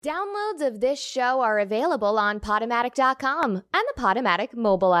Downloads of this show are available on Podomatic.com and the Podomatic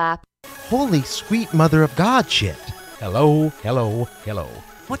mobile app. Holy sweet mother of God shit. Hello, hello, hello.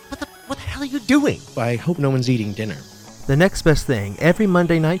 What the hell are you doing? I hope no one's eating dinner. The Next Best Thing, every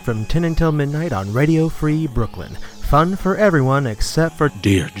Monday night from 10 until midnight on Radio Free Brooklyn. Fun for everyone except for...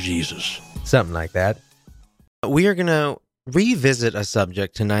 Dear Jesus. Something like that. We are going to revisit a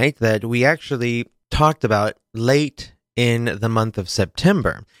subject tonight that we actually talked about late in the month of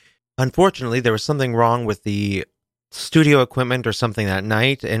September. Unfortunately, there was something wrong with the studio equipment or something that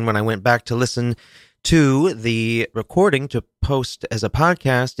night, and when I went back to listen to the recording to post as a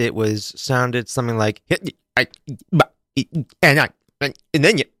podcast, it was sounded something like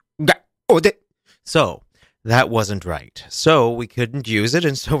so that wasn't right. So we couldn't use it,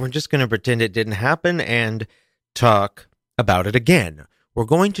 and so we're just going to pretend it didn't happen and talk about it again. We're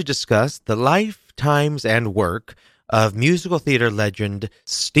going to discuss the life, times, and work of musical theater legend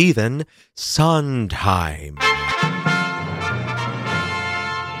Stephen Sondheim.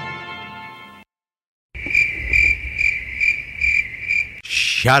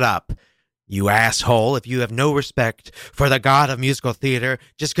 Shut up, you asshole, if you have no respect for the god of musical theater,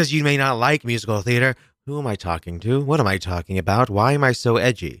 just because you may not like musical theater. Who am I talking to? What am I talking about? Why am I so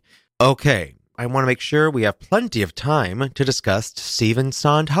edgy? Okay, I want to make sure we have plenty of time to discuss Stephen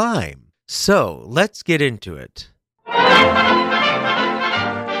Sondheim. So, let's get into it.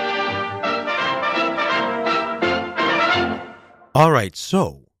 All right,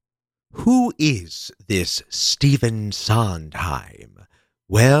 so, who is this Stephen Sondheim?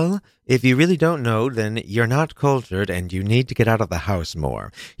 Well, if you really don't know, then you're not cultured and you need to get out of the house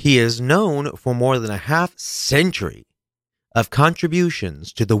more. He is known for more than a half century of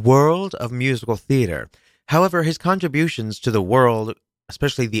contributions to the world of musical theater. However, his contributions to the world,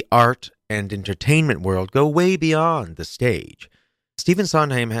 especially the art and entertainment world, go way beyond the stage. Stephen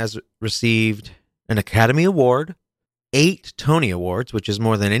Sondheim has received an Academy Award, 8 Tony Awards, which is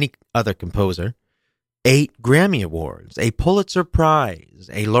more than any other composer, 8 Grammy Awards, a Pulitzer Prize,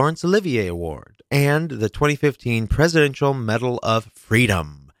 a Laurence Olivier Award, and the 2015 Presidential Medal of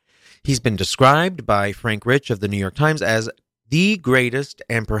Freedom. He's been described by Frank Rich of the New York Times as the greatest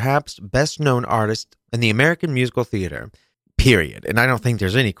and perhaps best-known artist in the American musical theater, period. And I don't think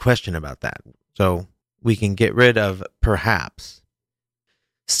there's any question about that. So we can get rid of perhaps.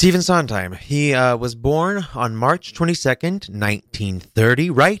 Stephen Sondheim, he was born on March 22nd, 1930,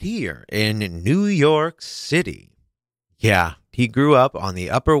 right here in New York City. Yeah, he grew up on the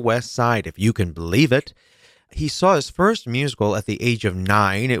Upper West Side, if you can believe it. He saw his first musical at the age of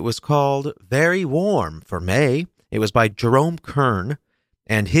 9. It was called Very Warm for May. It was by Jerome Kern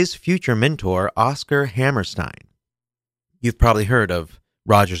and his future mentor, Oscar Hammerstein. You've probably heard of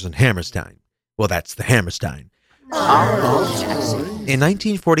Rodgers and Hammerstein. Well, that's the Hammerstein. In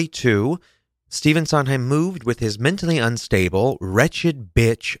 1942, Stephen Sondheim moved with his mentally unstable, wretched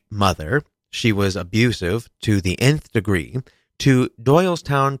bitch mother, she was abusive to the nth degree, to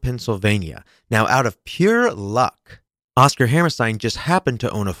Doylestown, Pennsylvania. Now, out of pure luck, Oscar Hammerstein just happened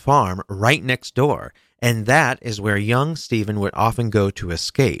to own a farm right next door, and that is where young Stephen would often go to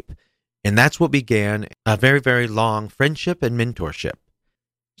escape. And that's what began a very, very long friendship and mentorship.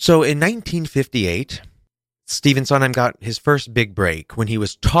 So in 1958, Stephen Sondheim got his first big break when he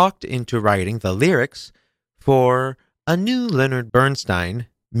was talked into writing the lyrics for a new Leonard Bernstein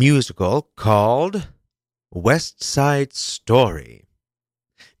musical called West Side Story.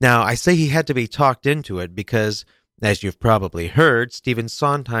 Now, I say he had to be talked into it because, as you've probably heard, Stephen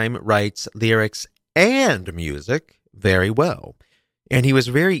Sondheim writes lyrics and music very well. And he was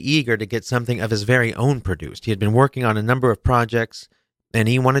very eager to get something of his very own produced. He had been working on a number of projects, and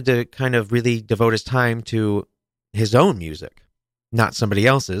he wanted to kind of really devote his time to his own music, not somebody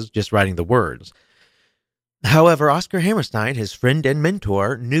else's, just writing the words. However, Oscar Hammerstein, his friend and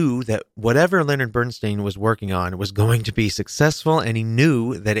mentor, knew that whatever Leonard Bernstein was working on was going to be successful, and he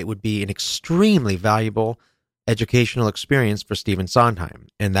knew that it would be an extremely valuable educational experience for Stephen Sondheim.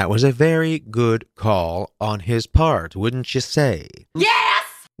 And that was a very good call on his part, wouldn't you say? Yes!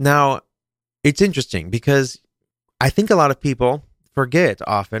 Now, it's interesting because I think a lot of people forget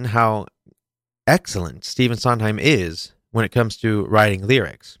often how excellent Stephen Sondheim is when it comes to writing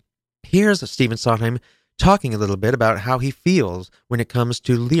lyrics. Here's Stephen Sondheim talking a little bit about how he feels when it comes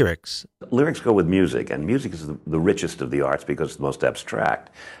to lyrics. Lyrics go with music, and music is the richest of the arts because it's the most abstract.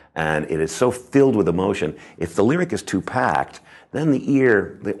 And it is so filled with emotion. If the lyric is too packed, then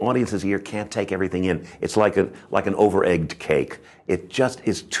the audience's ear can't take everything in. It's like an over-egged cake. It just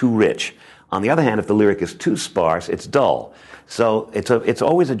is too rich. On the other hand, if the lyric is too sparse, it's dull. So it's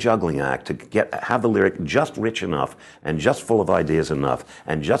always a juggling act to have the lyric just rich enough and just full of ideas enough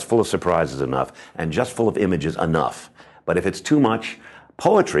and just full of surprises enough and just full of images enough. But if it's too much,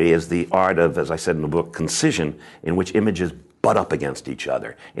 poetry is the art of, as I said in the book, concision, in which images butt up against each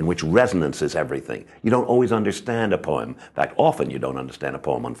other, in which resonance is everything. You don't always understand a poem. In fact, often you don't understand a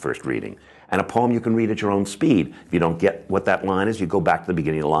poem on first reading. And a poem you can read at your own speed. If you don't get what that line is, you go back to the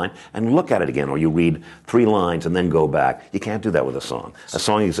beginning of the line and look at it again, or you read 3 lines and then go back. You can't do that with a song. A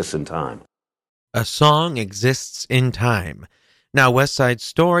song exists in time. A song exists in time. Now, West Side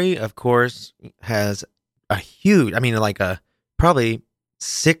Story, of course, has a huge, probably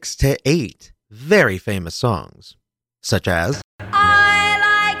 6 to 8 very famous songs, such as I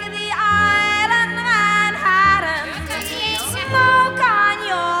like the island Manhattan. Smoke on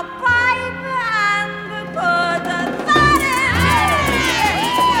your pipe and put the thought in.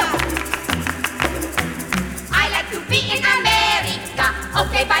 I like to be in America.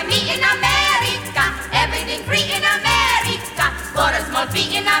 Okay, by me in America. Everything free in America. For a small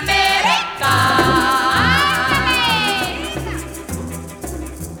fee in America.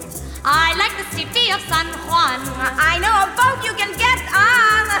 I like the city of San Juan. I know a boat you can get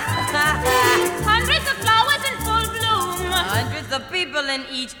on. Hundreds of flowers in full bloom. Hundreds of people in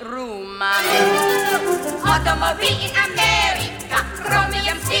each room. Automobile in America.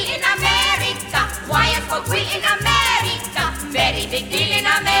 Chromium steel in America. Wires for wheel in America. Very big deal in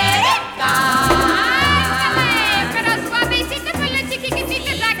America.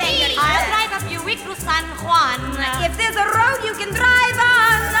 I'll drive a few weeks through San Juan. If there's a road you can drive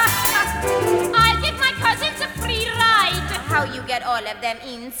on. I'll give my cousins a free ride. How you get all of them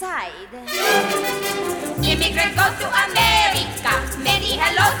inside? Immigrant goes to America. Many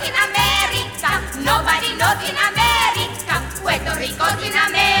hellos in America. Nobody knows in America. Puerto Rico's in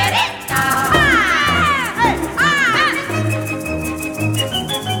America.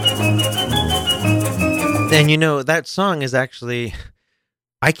 And you know, that song is actually,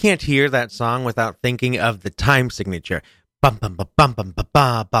 I can't hear that song without thinking of the time signature. Bum bum bum bum bum bum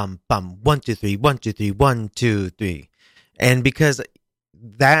bum bum bum 1 2 3 1 2 3 1 2 3. And because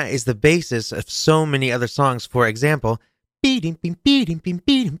that is the basis of so many other songs. For example, that's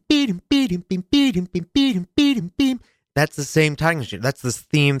the same time signature. That's the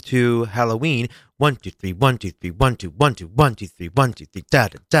theme to Halloween. 1 2 3 1 2 3 1 2 1 2 1 2 3 1 2 3 da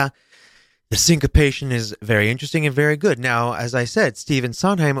da da. The syncopation is very interesting and very good. Now, as I said, Stephen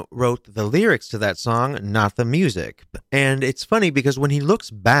Sondheim wrote the lyrics to that song, not the music. And it's funny because when he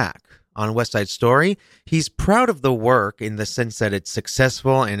looks back on West Side Story, he's proud of the work in the sense that it's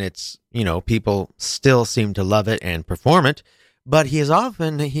successful and it's, you know, people still seem to love it and perform it. But he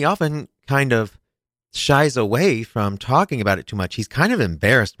often kind of shies away from talking about it too much. He's kind of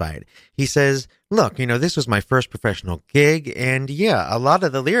embarrassed by it. He says, look, you know, this was my first professional gig, and yeah, a lot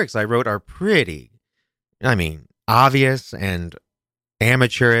of the lyrics I wrote are pretty, obvious and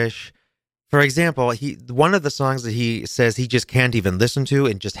amateurish. For example, one of the songs that he says he just can't even listen to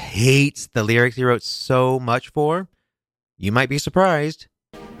and just hates the lyrics he wrote so much for, you might be surprised.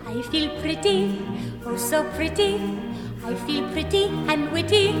 I feel pretty, oh so pretty. I feel pretty and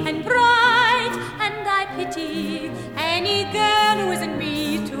witty and bright, and I pity any girl who isn't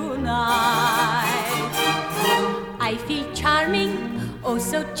me tonight. I feel charming, oh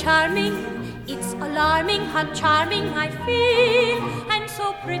so charming. It's alarming how charming I feel, and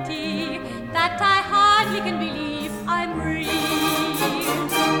so pretty that I hardly can believe I'm real.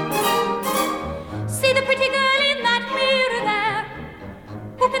 See the pretty girl in that mirror there.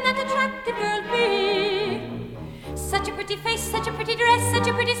 Who can that attractive girl be? Such a pretty face, such a pretty dress, such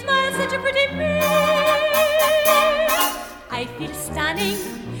a pretty smile, such a pretty me. I feel stunning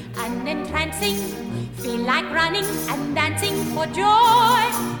and entrancing, feel like running and dancing for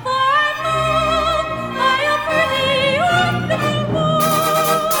joy. For I'm moved by a pretty, wonderful moon.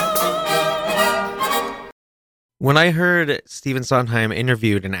 When I heard Stephen Sondheim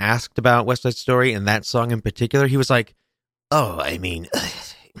interviewed and asked about West Side Story and that song in particular, he was like,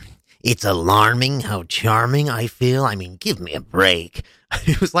 it's alarming how charming I feel. Give me a break.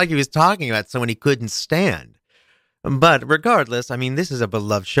 It was like he was talking about someone he couldn't stand. But regardless, this is a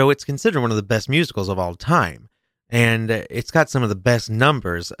beloved show. It's considered one of the best musicals of all time. And it's got some of the best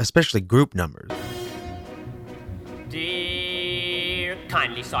numbers, especially group numbers. Dear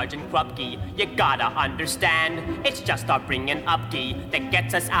kindly Sergeant Krupke, you gotta understand, it's just our bringing up key that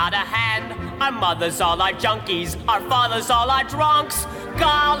gets us out of hand. Our mothers all are junkies, our fathers all are drunks.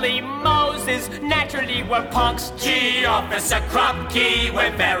 Golly Moses, naturally we're punks. Gee, Officer Krupke,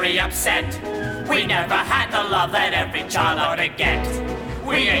 we're very upset. We never had the love that every child ought to get.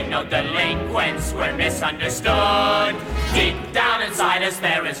 We ain't no delinquents, we're misunderstood. Deep down inside us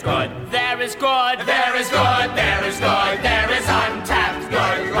there is good. There is good. There is good. There is good. There is untapped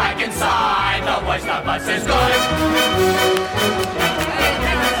good. Like inside the worst of us is good.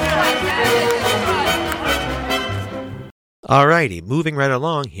 Alrighty, moving right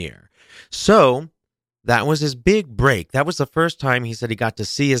along here. So, that was his big break. That was the first time he said he got to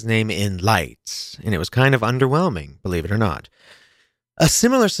see his name in lights, and it was kind of underwhelming, believe it or not. A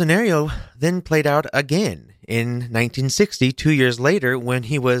similar scenario then played out again in 1960, 2 years later, when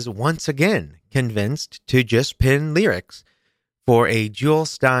he was once again convinced to just pen lyrics for a Jewel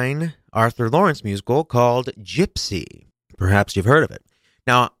Stein Arthur Lawrence musical called Gypsy. Perhaps you've heard of it.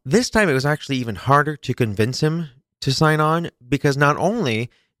 Now, this time it was actually even harder to convince him to sign on, because not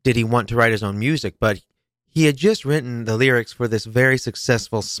only did he want to write his own music, but he had just written the lyrics for this very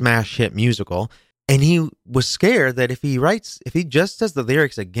successful smash hit musical, and he was scared that if he just does the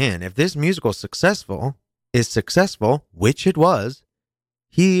lyrics again, if this musical is successful, which it was,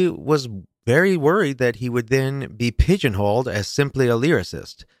 he was very worried that he would then be pigeonholed as simply a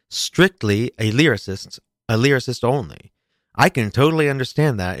lyricist, strictly a lyricist only. I can totally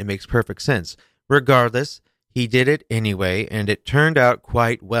understand that. It makes perfect sense. Regardless, he did it anyway, and it turned out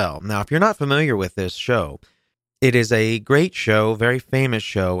quite well. Now, if you're not familiar with this show, it is a great show, very famous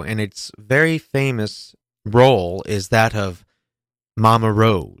show, and its very famous role is that of Mama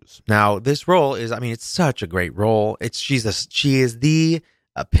Rose. Now, this role is, it's such a great role. She is the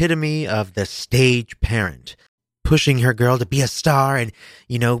epitome of the stage parent, pushing her girl to be a star and,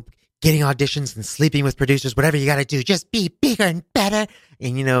 getting auditions and sleeping with producers, whatever you got to do, just be bigger and better,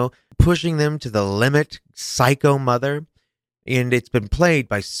 and, pushing them to the limit, psycho mother. And it's been played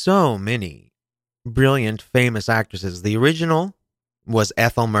by so many brilliant, famous actresses. The original was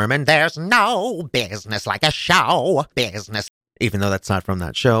Ethel Merman. There's no business like a show business. Even though that's not from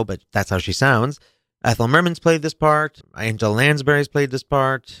that show, but that's how she sounds. Ethel Merman's played this part. Angela Lansbury's played this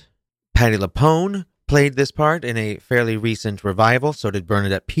part. Patti LuPone played this part in a fairly recent revival. So did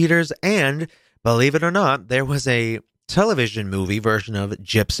Bernadette Peters. And, believe it or not, there was a television movie version of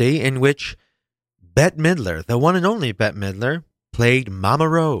Gypsy in which Bette Midler, the one and only Bette Midler, played Mama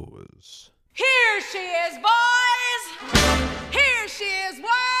Rose. Here she is, boys! Here she is,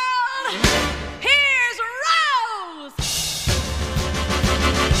 world! Here's Rose!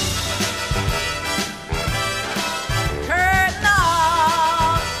 Curtain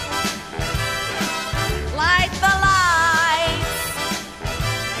off! Light the lights!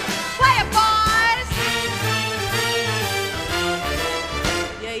 Play it, boys!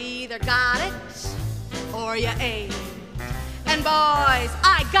 You either got it or you ain't. And boys,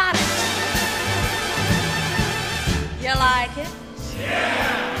 I got it! You like it?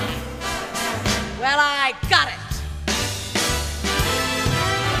 Yeah! Well, I got it!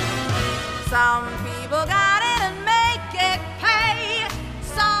 Some people got it and make it pay.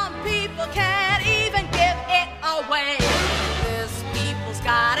 Some people can't even give it away. This people's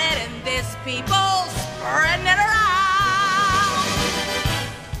got it and this people's spreading it around.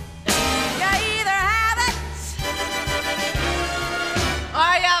 You either have it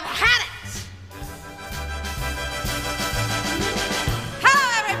or you've had it. Hello,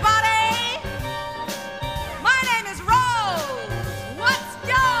 everybody. My name is Rose. What's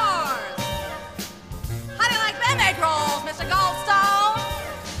yours? How do you like them egg rolls, Mr. Goldstone?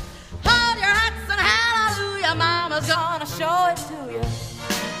 Hold your hats and hallelujah, Mama's gonna show it to you.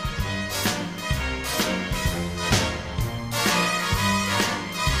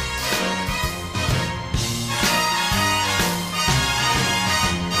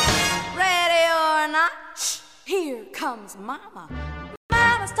 Here comes Mama.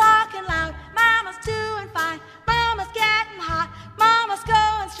 Mama's talking loud. Mama's doing fine. Mama's getting hot. Mama's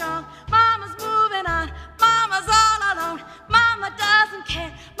going strong. Mama's moving on. Mama's all alone. Mama doesn't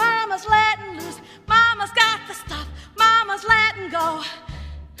care. Mama's letting loose. Mama's got the stuff. Mama's letting go.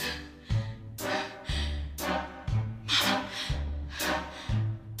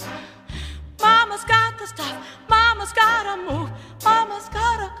 Mama's got the stuff. Mama's gotta move. Mama's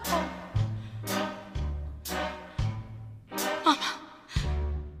gotta go.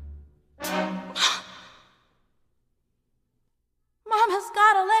 Mama's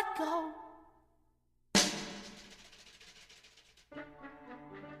gotta let go.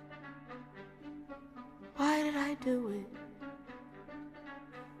 Why did I do it?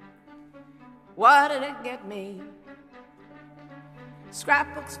 What did it get me?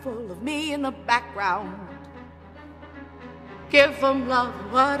 Scrapbooks full of me in the background. Give them love,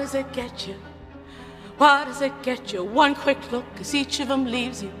 what does it get you? What does it get you? One quick look, 'cause each of them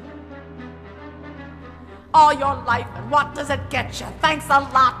leaves you. all your life, and what does it get you? Thanks a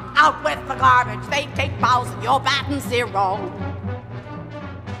lot, and out with the garbage. They take bows and you're batting 0.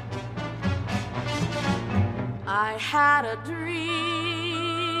 I had a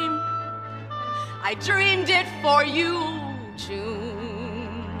dream. I dreamed it for you,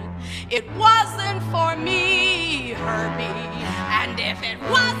 June. It wasn't for me, Herbie. And if it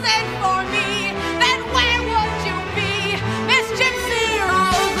wasn't for me, then where would you be, Miss Gypsy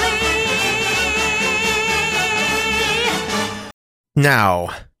Rose Lee? Now,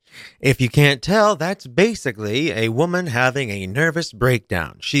 if you can't tell, that's basically a woman having a nervous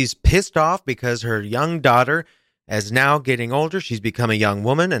breakdown. She's pissed off because her young daughter is now getting older. She's become a young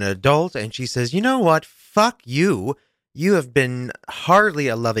woman, an adult, and she says, you know what? Fuck you. You have been hardly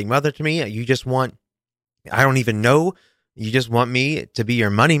a loving mother to me. You just want, I don't even know. You just want me to be your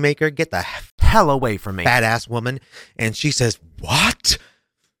moneymaker. Get the hell away from me, badass woman. And she says, what?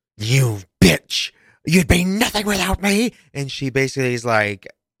 You bitch. You'd be nothing without me. And she basically is like,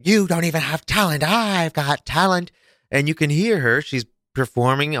 you don't even have talent. I've got talent. And you can hear her. She's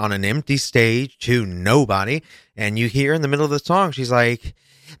performing on an empty stage to nobody. And you hear in the middle of the song, she's like,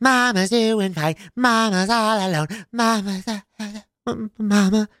 Mama's doing fine. Mama's all alone. Mama.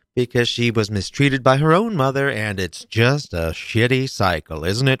 Because she was mistreated by her own mother, and it's just a shitty cycle,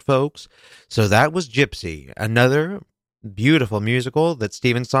 isn't it, folks? So that was Gypsy, another beautiful musical that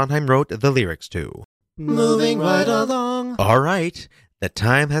Stephen Sondheim wrote the lyrics to. Moving right along. All right, the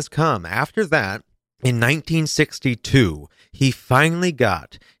time has come. After that, in 1962, he finally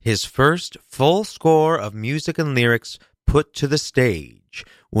got his first full score of music and lyrics put to the stage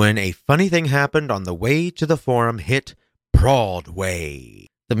when A Funny Thing Happened on the Way to the Forum hit Broadway.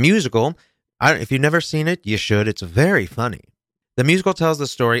 The musical, if you've never seen it, you should. It's very funny. The musical tells the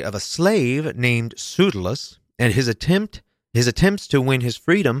story of a slave named Pseudolus and his attempts to win his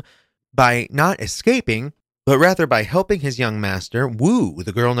freedom by not escaping, but rather by helping his young master woo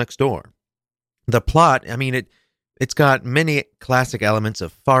the girl next door. The plot, it's got many classic elements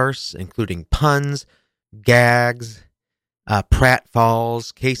of farce, including puns, gags,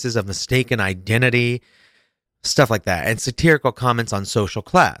 pratfalls, cases of mistaken identity, stuff like that, and satirical comments on social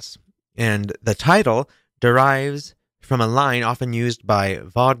class. And the title derives from a line often used by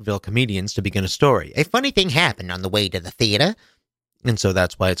vaudeville comedians to begin a story. A funny thing happened on the way to the theater. And so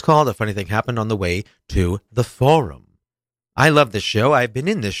that's why it's called A Funny Thing Happened on the Way to the Forum. I love this show. I've been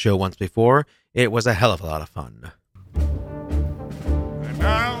in this show once before. It was a hell of a lot of fun. And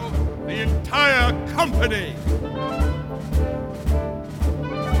now, the entire company.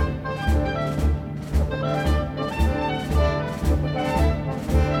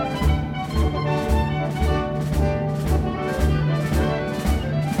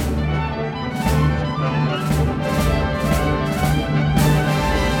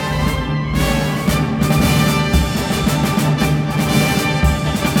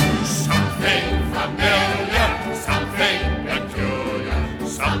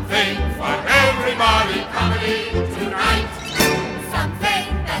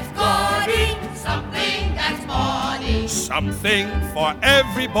 Something for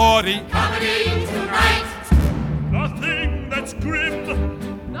everybody. Comedy tonight. Nothing that's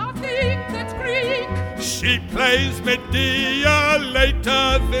grim. Nothing that's Greek. She plays Medea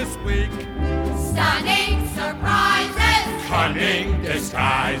later this week. Stunning surprises. Cunning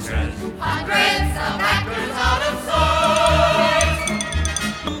disguises. Hundreds of actors out of sight.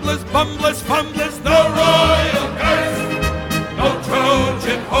 Bumblers, bumblers, fumblers, no royal curse. No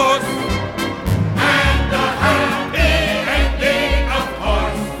Trojan horse. And a happy ending, of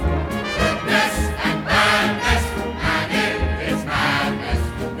course. Goodness and badness, and in this madness,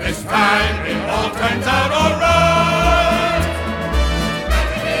 This time it all turns out alright.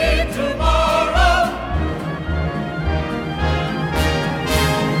 tragedy tomorrow.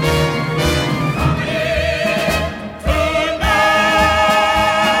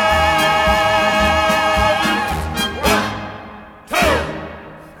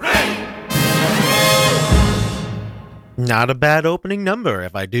 Not a bad opening number,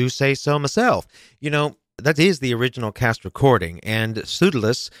 if I do say so myself. You know, that is the original cast recording, and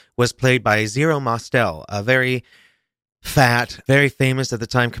Pseudolus was played by Zero Mostel, a very fat, very famous at the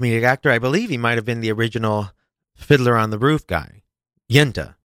time comedic actor. I believe he might have been the original Fiddler on the Roof guy.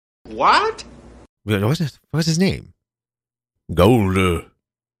 Yenta. What? What's his name? Gold.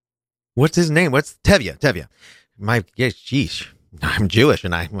 What's his name? Tevye. Sheesh. I'm Jewish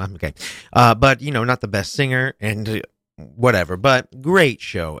and I'm okay. But, not the best singer and whatever, but great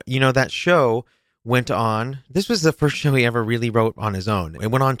show. That show went on. This was the first show he ever really wrote on his own. It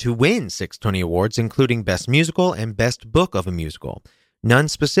went on to win 6 Tony Awards, including Best Musical and Best Book of a Musical. None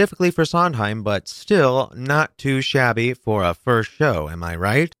specifically for Sondheim, but still not too shabby for a first show, am I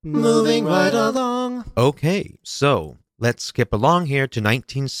right? Moving right along. Okay, so let's skip along here to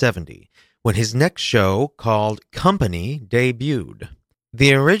 1970, when his next show, called Company, debuted.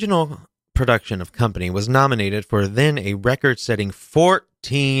 The original production of Company was nominated for then a record-setting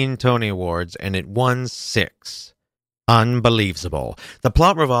 14 Tony Awards, and it won 6. Unbelievable. The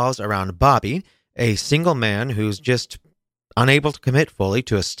plot revolves around Bobby, a single man who's just unable to commit fully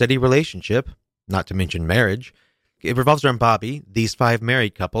to a steady relationship, not to mention marriage. It revolves around Bobby, these 5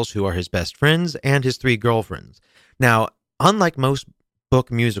 married couples who are his best friends, and his 3 girlfriends. Now, unlike most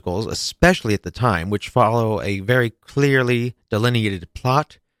book musicals, especially at the time, which follow a very clearly delineated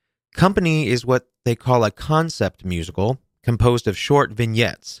plot, Company is what they call a concept musical, composed of short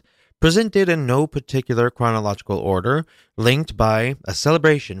vignettes, presented in no particular chronological order, linked by a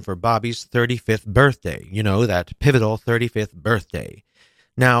celebration for Bobby's 35th birthday. You know, that pivotal 35th birthday.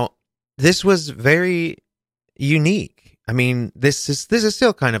 Now, this was very unique. I mean, this is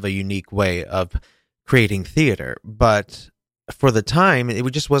still kind of a unique way of creating theater, but for the time, it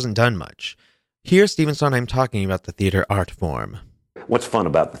just wasn't done much. Here's Stephen Sondheim talking about the theater art form. What's fun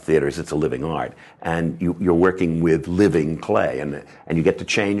about the theater is it's a living art, and you're working with living clay, and you get to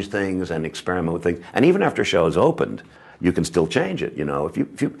change things and experiment with things. And even after a show is opened, you can still change it. You know,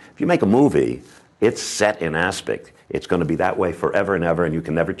 if you make a movie, it's set in aspect. It's going to be that way forever and ever, and you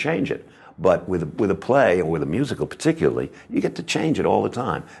can never change it. But with a play, or with a musical particularly, you get to change it all the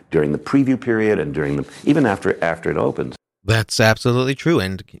time during the preview period and even after it opens. That's absolutely true,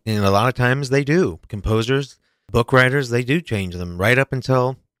 and a lot of times they do. Composers, book writers, they do change them right up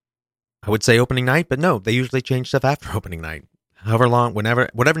until, I would say, opening night, but no, they usually change stuff after opening night. However long,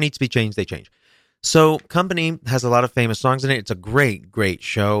 whatever needs to be changed, they change. So Company has a lot of famous songs in it. It's a great, great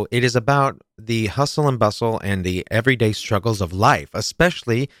show. It is about the hustle and bustle and the everyday struggles of life,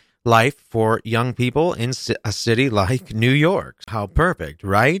 especially life for young people in a city like New York. How perfect,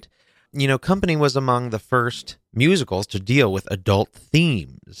 right? You know, Company was among the first musicals to deal with adult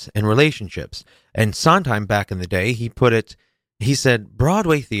themes and relationships. And Sondheim, back in the day, he said,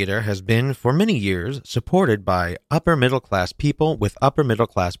 Broadway theater has been, for many years, supported by upper middle class people with upper middle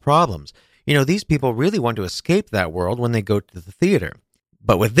class problems. You know, these people really want to escape that world when they go to the theater.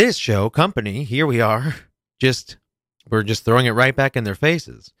 But with this show, Company, here we are, we're just throwing it right back in their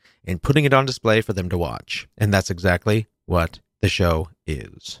faces and putting it on display for them to watch. And that's exactly what the show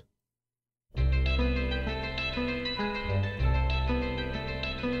is.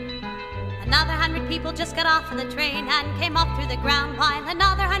 Another 100 people just got off of the train and came up through the ground, while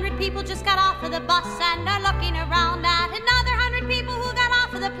another 100 people just got off of the bus and are looking around at another 100 people who got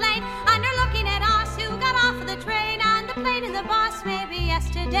off of the plane and are looking at us who got off of the train and the plane and the bus maybe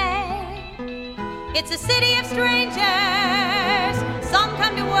yesterday. It's a city of strangers. Some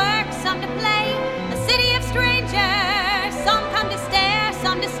come to work, some to play. A city of strangers. Some come to stare,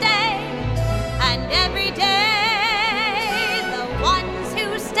 some to stay. And every day, the ones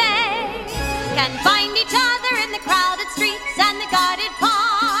who stay can find each other in the crowded streets and the guarded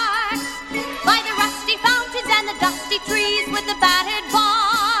parks, by the rusty fountains and the dusty trees with the battered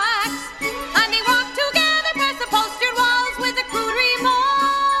barks. And they walk together past the postered walls with a crude remorse.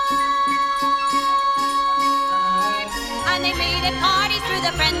 And they meet at parties through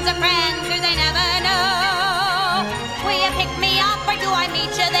the friends of friends who they never know. Will you pick me up or do I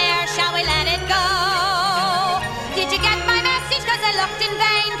meet you there? Shall we let it go? Did you get my message? 'Cause I looked in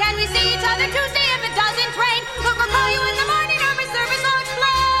vain. Can we see each other Tuesday if it doesn't rain? Look, I'll call you in the morning or my service I'll explain.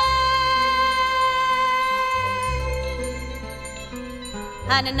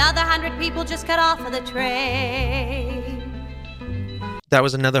 And another 100 people just got off of the train. That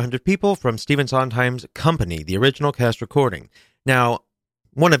was another 100 people from Stephen Sondheim's Company, the original cast recording. Now,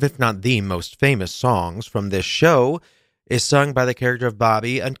 one of, if not the most famous songs from this show is sung by the character of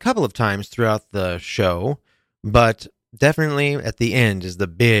Bobby a couple of times throughout the show, but definitely at the end is the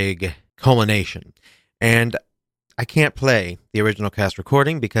big culmination. And I can't play the original cast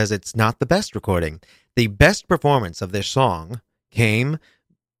recording because it's not the best recording. The best performance of this song came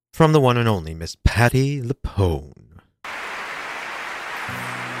from the one and only Miss Patti LuPone.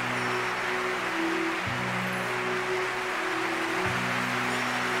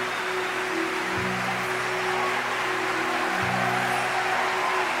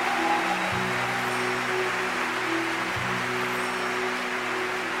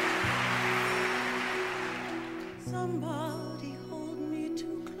 Somebody hold me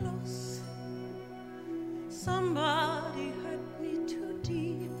too close. Somebody hurt me too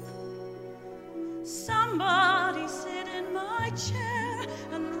deep. Somebody sit in my chair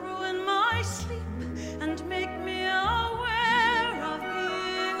and ruin my sleep and make me aware of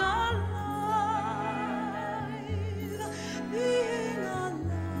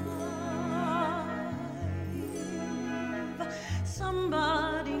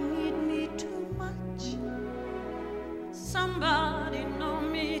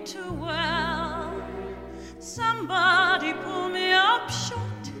Somebody pull me up short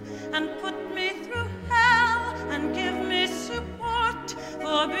and put me through hell and give me support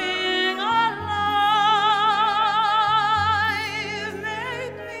for being alive.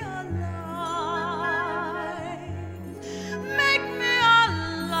 Make me alive. Make me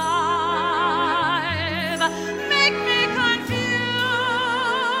alive. Make me confused.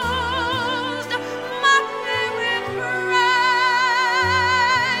 Mock me with praise.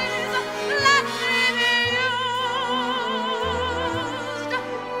 Let me be used.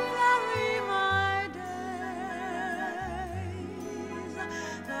 Vary my days.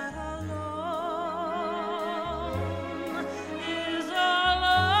 That alone is alone.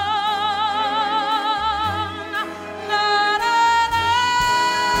 Not alone.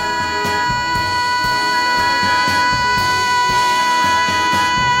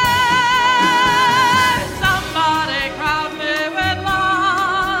 Somebody crowd me with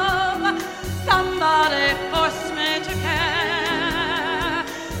love. Somebody force me to care.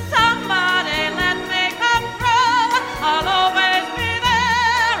 Somebody let me come through. I'll always be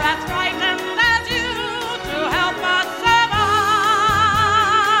there, as frightened as you, to help us survive.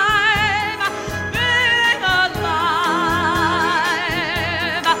 Being alive.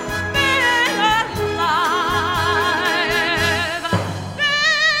 Being alive.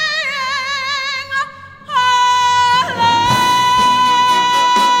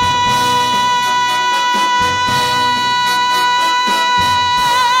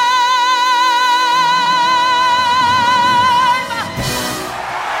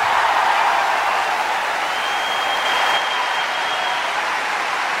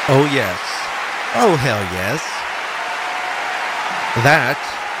 Oh, yes. Oh, hell yes. That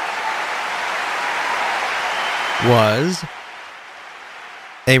was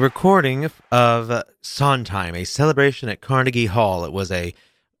a recording of Sondheim, a celebration at Carnegie Hall. It was I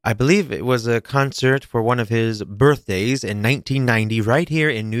believe it was a concert for one of his birthdays in 1990, right here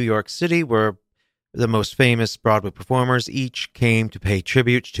in New York City, where the most famous Broadway performers each came to pay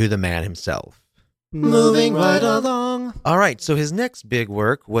tribute to the man himself. Moving right along. All right, so his next big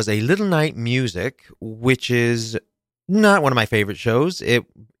work was A Little Night Music, which is not one of my favorite shows. It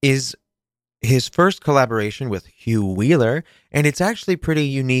is his first collaboration with Hugh Wheeler, and it's actually pretty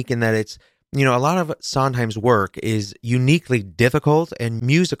unique in that it's, a lot of Sondheim's work is uniquely difficult and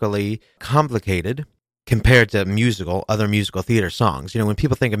musically complicated compared to other musical theater songs. When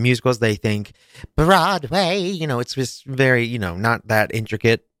people think of musicals, they think Broadway, it's just very, not that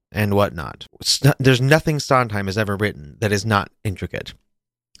intricate and whatnot. There's nothing Sondheim has ever written that is not intricate.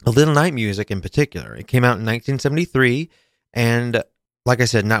 A Little Night Music in particular. It came out in 1973, and like I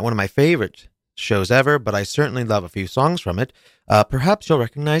said, not one of my favorite shows ever, but I certainly love a few songs from it. Perhaps you'll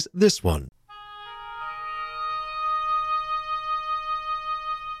recognize this one.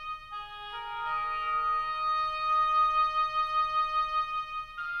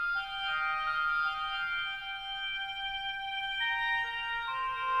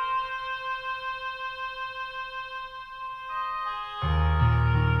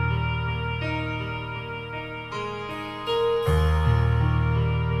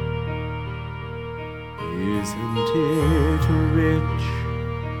 Isn't it rich?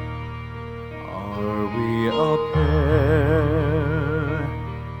 Are we a pair?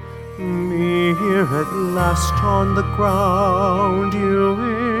 Me here at last on the ground, you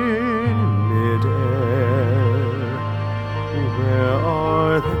in midair. Where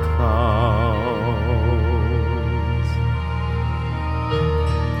are the clouds?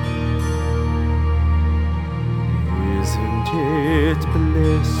 Isn't it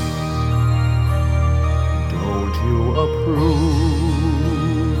bliss? Don't you approve?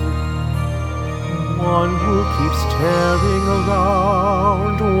 One who keeps tearing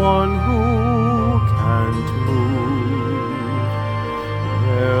around, one who can't move.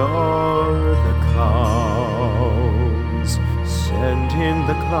 Where are the clouds? Send in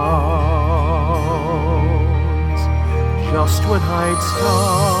the clouds. Just when I'd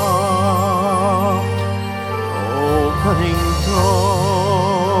stopped opening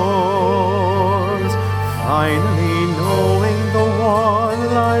doors, finally knowing the one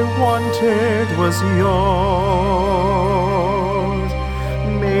I wanted was yours,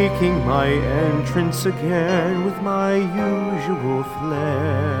 making my entrance again with my usual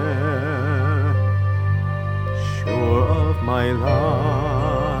flair, sure of my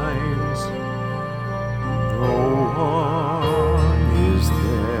lines, no one is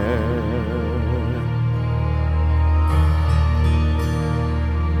there.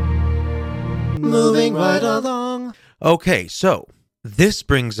 Moving right along. Okay, so this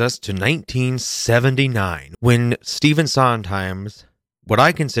brings us to 1979, when Stephen Sondheim what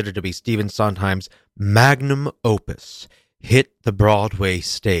I consider to be Stephen Sondheim's magnum opus hit the Broadway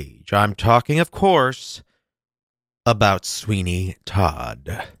stage. I'm talking, of course, about Sweeney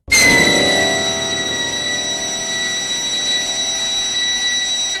Todd.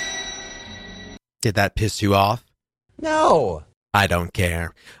 Did that piss you off? No. I don't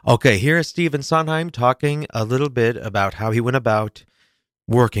care. Okay, here is Stephen Sondheim talking a little bit about how he went about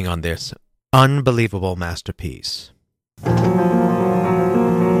working on this unbelievable masterpiece. Now,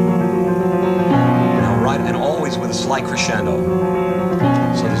 right, and always with a slight crescendo.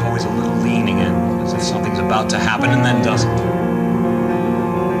 So there's always a little leaning in, as if something's about to happen and then doesn't.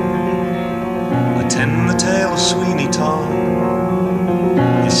 Attend the tale of Sweeney Todd.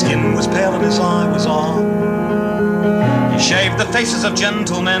 His skin was pale and his eye was on. He shaved the faces of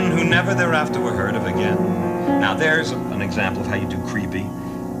gentlemen who never thereafter were heard of again. Now there's an example of how you do creepy.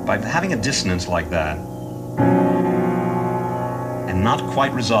 By having a dissonance like that, and not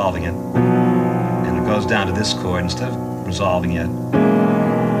quite resolving it, and it goes down to this chord instead of resolving it,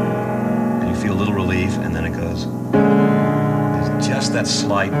 and you feel a little relief, and then it goes. There's just that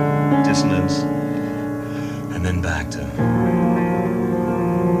slight dissonance, and then back to.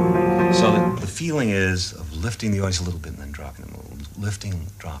 So the feeling is of lifting the audience a little bit and then dropping them a little, lifting,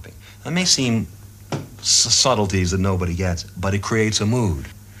 dropping. That may seem subtleties that nobody gets, but it creates a mood.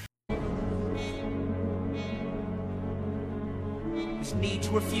 His needs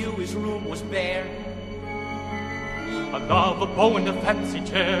were few, his room was bare. A love, a bow, and a fancy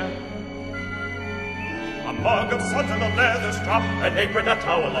chair. A mug of suds and a leather strap, an apron, a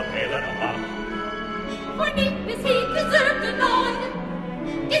towel, a pail, and a mop. For neatness he deserved a nod.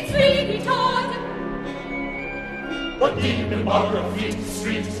 It's Sweeney Todd. What deep in Barbara Fleet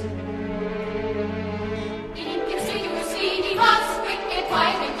Street? Inconspicuously he was quick and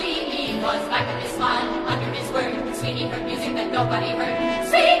quiet and clean. He was back with his smile under his word. Sweeney heard music that nobody heard.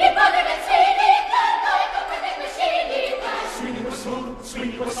 Sweeney buzzard and Sweeney blood like a perfect machine. He was. Sweeney was smooth,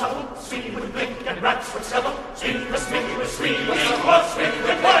 Sweeney was subtle, Sweeney would blink and rats would settle. Sweeney was Sweeney was Sweeney was Sweeney was Sweeney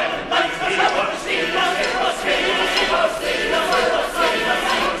was quiet and nice. He was Sweeney was Sweeney was Sweeney was Sweeney was Sweeney was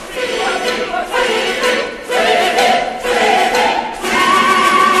Sweeney was Sweeney was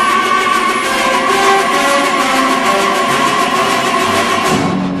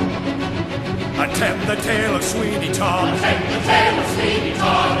Attend the tale of Sweeney Todd. Attend the tale of Sweeney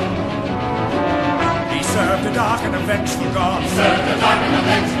Todd. He served a dark and a vengeful God. He served a dark and a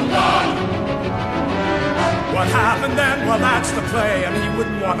vengeful God. What happened then? Well, that's the play, and he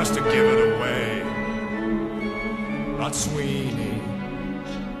wouldn't want us to give it away. Not Sweeney.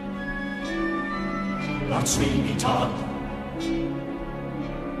 Not Sweeney Todd.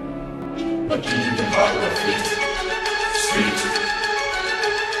 But deep in Barbara Fleet Street.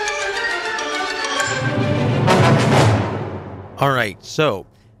 All right, so,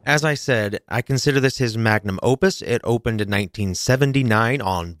 as I said, I consider this his magnum opus. It opened in 1979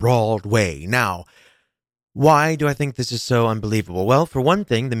 on Broadway. Now, why do I think this is so unbelievable? Well, for one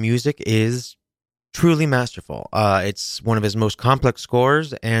thing, the music is truly masterful. It's one of his most complex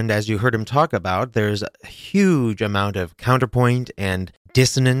scores, and as you heard him talk about, there's a huge amount of counterpoint and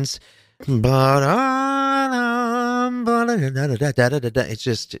dissonance. It's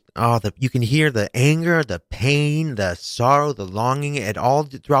just, you can hear the anger, the pain, the sorrow, the longing, and all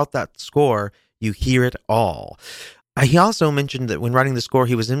throughout that score, you hear it all. He also mentioned that when writing the score,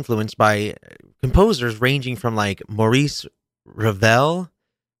 he was influenced by composers ranging from like Maurice Ravel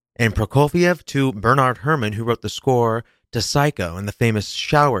and Prokofiev to Bernard Herrmann, who wrote the score to Psycho and the famous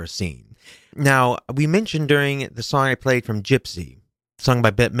shower scene. Now, we mentioned during the song I played from Gypsy, sung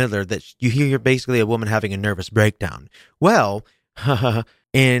by Bette Midler, that you hear basically a woman having a nervous breakdown. Well,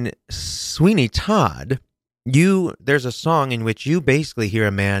 in Sweeney Todd, there's a song in which you basically hear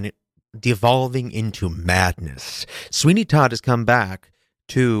a man devolving into madness. Sweeney Todd has come back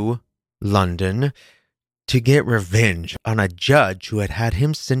to London to get revenge on a judge who had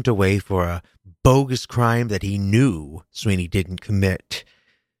him sent away for a bogus crime that he knew Sweeney didn't commit.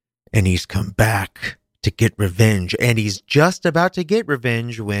 And he's come back to get revenge, and he's just about to get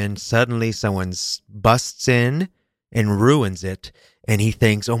revenge when suddenly someone busts in and ruins it, and he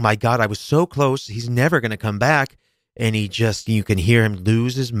thinks, oh my God, I was so close, he's never going to come back, and you can hear him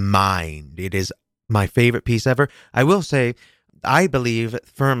lose his mind. It is my favorite piece ever. I will say, I believe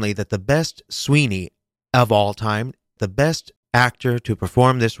firmly that the best Sweeney of all time, the best actor to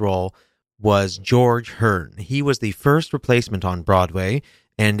perform this role was George Hearn. He was the first replacement on Broadway,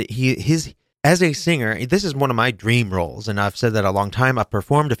 and as a singer, this is one of my dream roles, and I've said that a long time. I've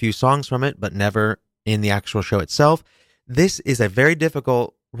performed a few songs from it, but never in the actual show itself. This is a very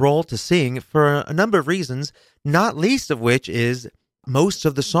difficult role to sing for a number of reasons, not least of which is most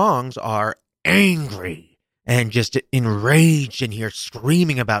of the songs are angry and just enraged and here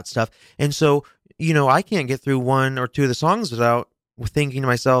screaming about stuff. And so, I can't get through one or two of the songs without thinking to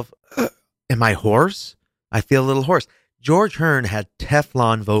myself, am I hoarse? I feel a little hoarse. George Hearn had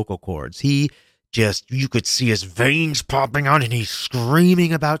Teflon vocal cords. You could see his veins popping out and he's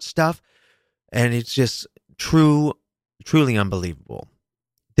screaming about stuff. And it's just truly unbelievable.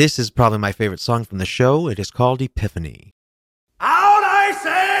 This is probably my favorite song from the show. It is called Epiphany. Out, I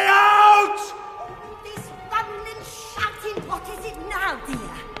say, out! This running and shouting, what is it now, dear?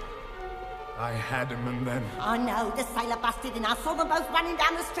 I had him and then... I know, the sailor busted and I saw them both running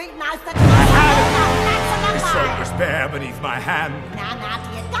down the street and I said... His sword was bare beneath my hand. Now,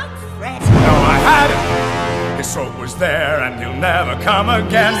 dear, don't fret. No, I had him. His sword was there and he'll never come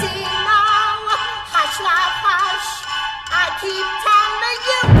again. Easy now, hush, love, hush. I keep telling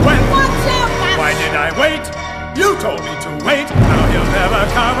you what you got. Why did I wait? You told me to wait. Now he'll never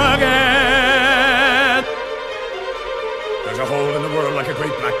come again. There's a hole in the world like a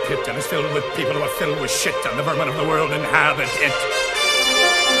great black pit, and it's filled with people who are filled with shit, and the vermin of the world inhabit it.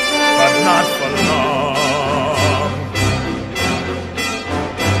 But not for long.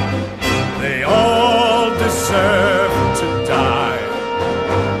 They all deserve to die.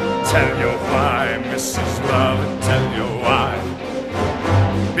 Tell you why, Mrs. Love, tell you why.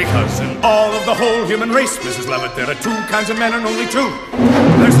 Because in all of the whole human race, Mrs. Lovett, there are two kinds of men and only two.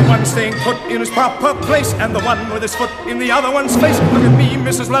 There's the one staying put in his proper place, and the one with his foot in the other one's face. Look at me,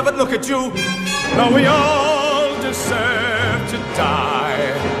 Mrs. Lovett, look at you. No, we all deserve to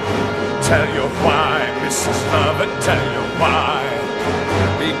die. Tell you why, Mrs. Lovett, tell you why.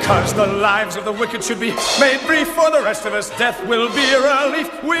 Because the lives of the wicked should be made brief. For the rest of us, death will be a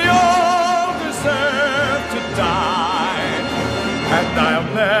relief. We all deserve to die. And I'll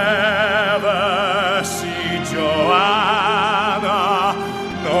never see Joanna.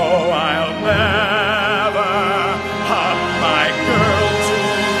 No, I'll never hug my girl to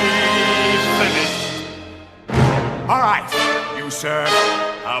be finished. All right, you, sir,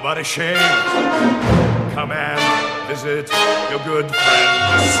 how about a shave? Come and visit your good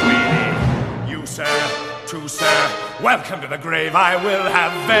friend, Sweeney. You, sir, too, sir, welcome to the grave. I will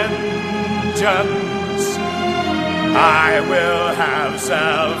have vengeance. I will have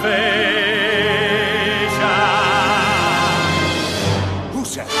salvation. Who,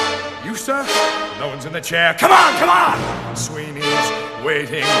 sir? You, sir? No one's in the chair. Come on, come on! Sweeney's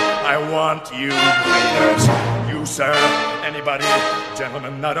waiting. I want you bleeders. You, sir? Anybody?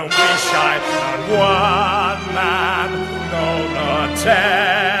 Gentlemen, now don't be shy. Not one man, no, nor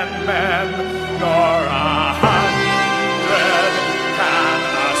 10 men, nor 100 can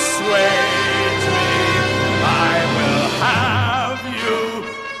assuage me. I will have you.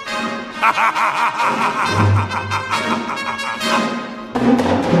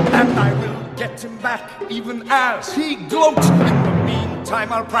 And I will get him back even as he gloats. In the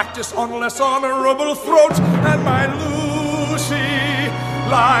meantime, I'll practice on less honorable throats. And my Lucy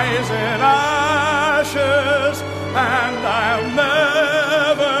lies in ashes, and I'll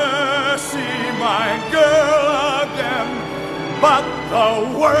never see my girl again. But the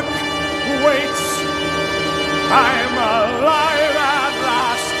work waits. I'm alive at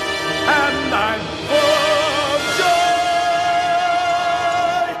last, and I'm full of joy.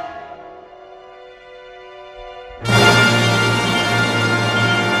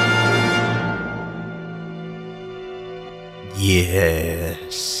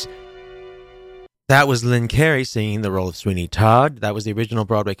 Yes. That was Lynn Carey singing the role of Sweeney Todd. That was the original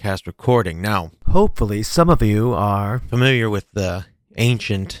Broadway cast recording. Now, hopefully some of you are familiar with the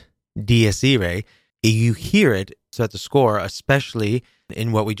ancient Dies Irae. You hear it at the score, especially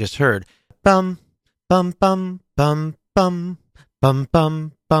in what we just heard. Bum, bum, bum, bum, bum, bum,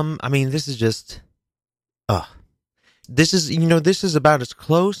 bum, bum. I mean, this is just... This is about as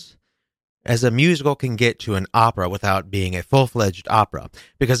close as a musical can get to an opera without being a full-fledged opera.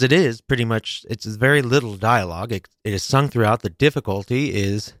 Because it is pretty much, it's very little dialogue. It is sung throughout. The difficulty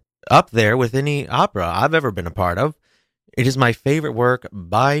is up there with any opera I've ever been a part of. It is my favorite work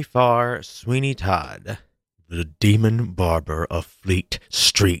by far, Sweeney Todd, the Demon Barber of Fleet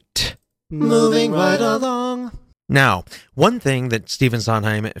Street. Moving right along. Now, one thing that Stephen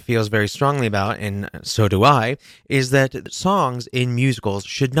Sondheim feels very strongly about, and so do I, is that songs in musicals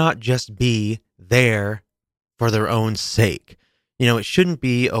should not just be there for their own sake. It shouldn't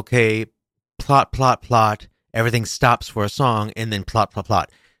be, okay, plot, plot, plot, everything stops for a song, and then plot, plot,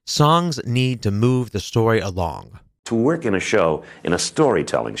 plot. Songs need to move the story along. To work in a show, in a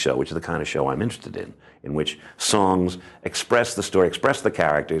storytelling show, which is the kind of show I'm interested in, in which songs express the story, express the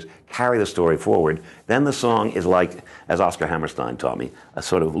characters, carry the story forward. Then the song is like, as Oscar Hammerstein taught me, a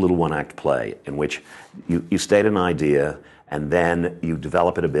sort of little one-act play in which you state an idea and then you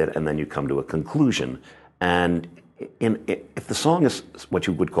develop it a bit and then you come to a conclusion. And if the song is what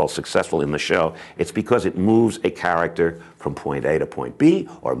you would call successful in the show, it's because it moves a character from point A to point B,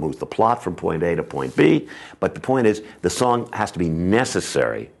 or moves the plot from point A to point B. But the point is, the song has to be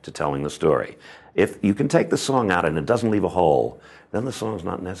necessary to telling the story. If you can take the song out and it doesn't leave a hole, then the song's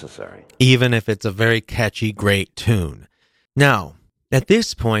not necessary. Even if it's a very catchy, great tune. Now, at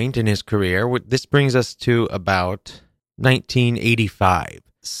this point in his career, this brings us to about 1985.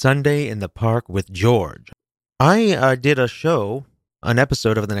 Sunday in the Park with George. I did an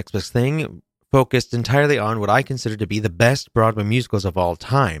episode of The Next Best Thing, focused entirely on what I consider to be the best Broadway musicals of all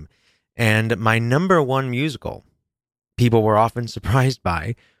time. And my number one musical, people were often surprised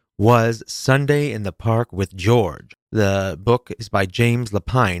by, was Sunday in the Park with George. The book is by James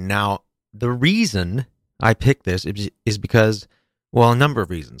Lapine. Now, the reason I picked this is because, well, a number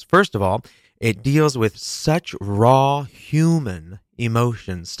of reasons. First of all, it deals with such raw human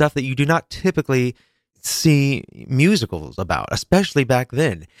emotions, stuff that you do not typically see musicals about, especially back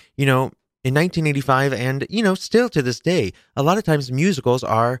then. You know, in 1985 and, you know, still to this day, a lot of times musicals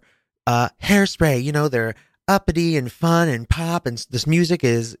are hairspray. You know, they're uppity and fun and pop, and this music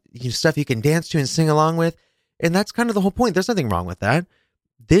is stuff you can dance to and sing along with. And that's kind of the whole point. There's nothing wrong with that.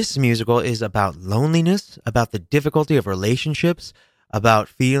 This musical is about loneliness, about the difficulty of relationships, about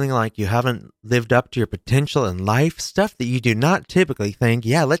feeling like you haven't lived up to your potential in life, stuff that you do not typically think,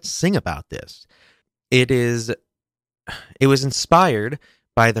 yeah, let's sing about this. It was inspired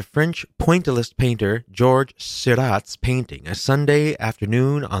by the French pointillist painter Georges Seurat's painting, A Sunday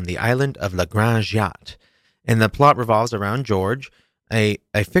Afternoon on the Island of La Grande Jatte. And the plot revolves around George, a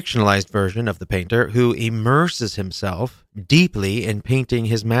fictionalized version of the painter who immerses himself deeply in painting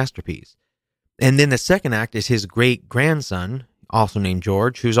his masterpiece. And then the second act is his great-grandson, also named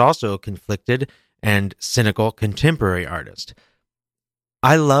George, who's also a conflicted and cynical contemporary artist.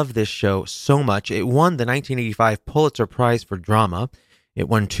 I love this show so much. It won the 1985 Pulitzer Prize for Drama. It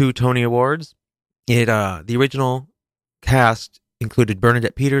won 2 Tony Awards. The original cast included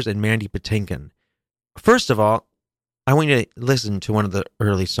Bernadette Peters and Mandy Patinkin. First of all, I want you to listen to one of the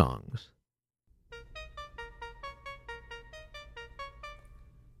early songs.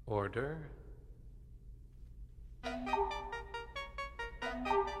 Order.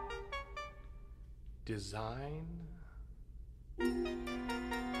 Design.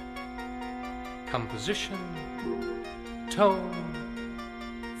 Composition. Tone.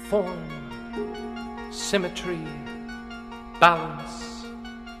 Form. Symmetry. Balance.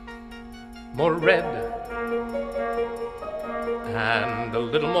 More red. And a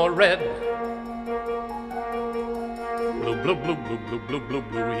little more red. Blue, blue, blue, blue, blue, blue, blue,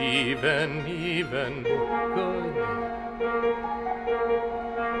 blue, even, good.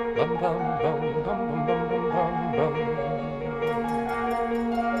 Bum, bum, bum, bum, bum, bum, bum, bum, bum.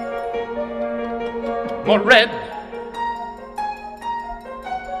 More red.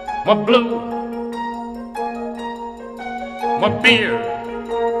 More blue. More beer.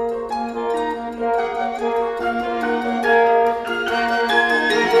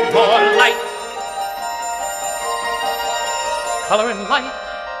 More light. Color and light.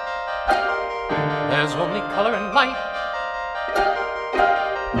 There's only color and light.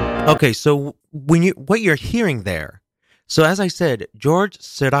 Okay, so what you're hearing there, so as I said, Georges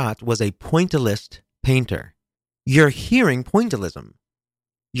Seurat was a pointillist painter. You're hearing pointillism.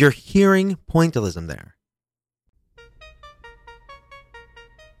 You're hearing pointillism there.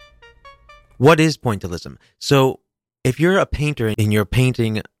 What is pointillism? So if you're a painter and you're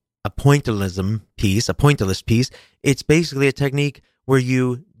painting a pointillist piece, it's basically a technique where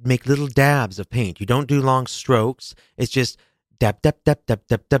you make little dabs of paint. You don't do long strokes. It's just dab, dab, dab, dab,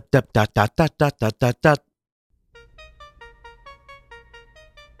 dab, dab, dab, dot, dot, dot, dot, dot, dot, dot.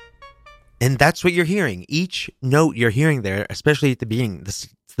 And that's what you're hearing. Each note you're hearing there, especially at the beginning,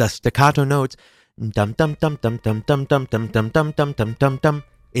 the staccato notes, dum dum dum dum dum dum dum dum dum dum dum dum dum dum,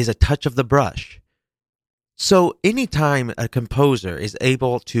 is a touch of the brush. So anytime a composer is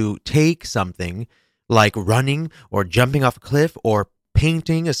able to take something like running or jumping off a cliff or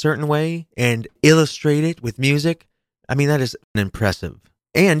painting a certain way and illustrate it with music, I mean, that is impressive.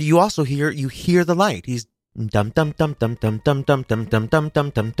 And you also hear the light. He's dum dum dum dum dum dum dum dum dum dum dum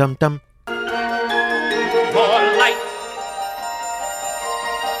dum dum dum. More light.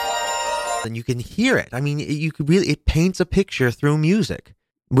 And you can hear it. I mean, it paints a picture through music,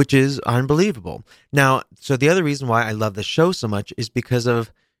 which is unbelievable. Now, so the other reason why I love the show so much is because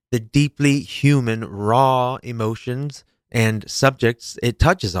of the deeply human, raw emotions and subjects it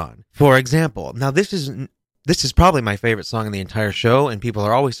touches on. For example, now this is probably my favorite song in the entire show, and people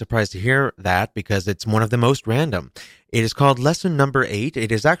are always surprised to hear that because it's one of the most random. It is called Lesson Number 8.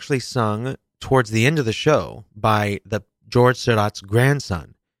 It is actually sung towards the end of the show by the George Seurat's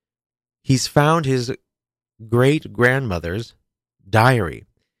grandson. He's found his great-grandmother's diary,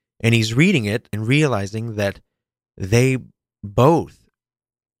 and he's reading it and realizing that they both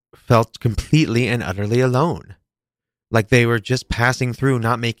felt completely and utterly alone, like they were just passing through,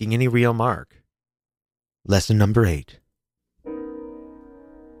 not making any real mark. Lesson number 8.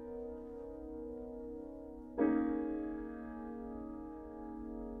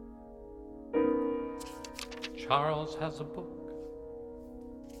 Charles has a book.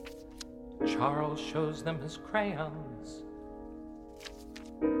 Charles shows them his crayons.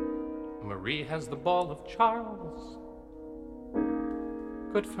 Marie has the ball of Charles.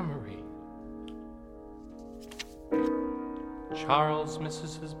 Good for Marie. Charles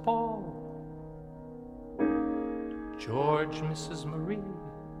misses his ball. George misses Marie.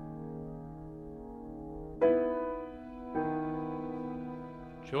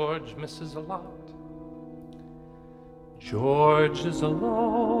 George misses a lot. George is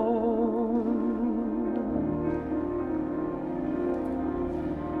alone.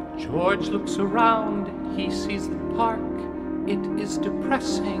 George looks around. He sees the park. It is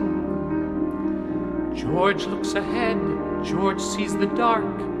depressing. George looks ahead. George sees the dark.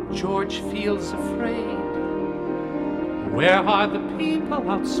 George feels afraid. Where are the people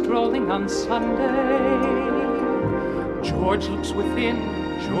out strolling on Sunday? George looks within.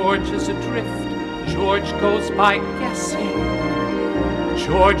 George is adrift. George goes by guessing.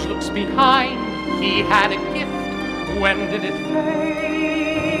 George looks behind. He had a gift. When did it fade?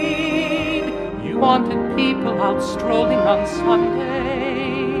 You wanted people out strolling on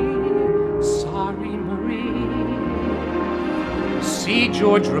Sunday. Sorry, Marie. See,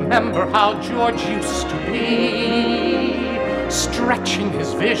 George, remember how George used to be, stretching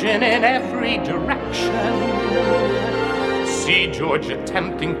his vision in every direction. See George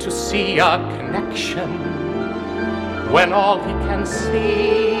attempting to see a connection when all he can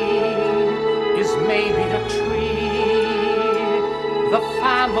see is maybe a tree, the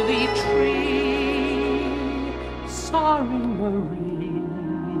family tree. Sorry, Marie.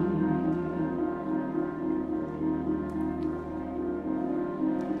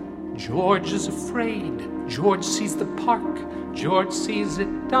 George is afraid. George sees the park. George sees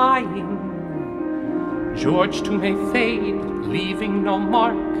it dying. George too may fade, leaving no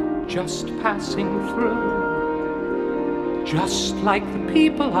mark, just passing through. Just like the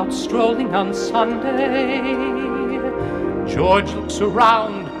people out strolling on Sunday. George looks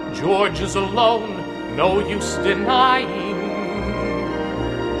around, George is alone, no use denying.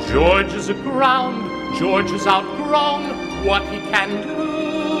 George is aground, George is outgrown what he can do.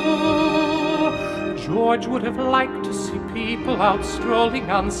 George would have liked to see people out strolling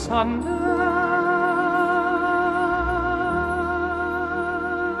on Sunday.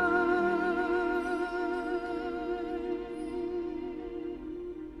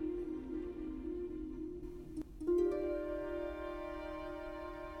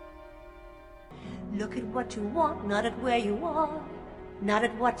 Look at what you want, not at where you are, not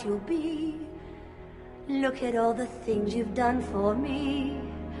at what you'll be. Look at all the things you've done for me.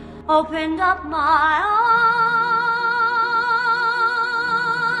 Opened up my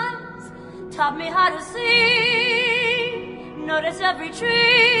eyes, taught me how to see. Notice every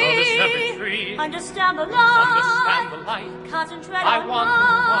tree. Notice every tree. Understand the light. Understand the light. Concentrate I on want to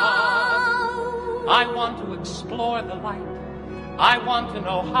walk. I want to explore the light. I want to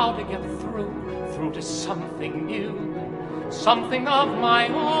know how to get through to something new, something of my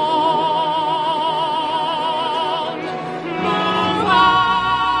own. Move on,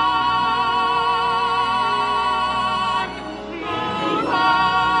 move on.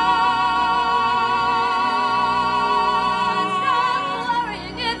 Stop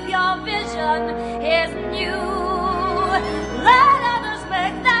worrying if your vision is new. Let others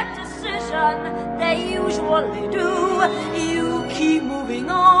make that decision, they usually do. You keep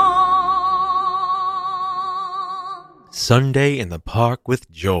moving on. Sunday in the Park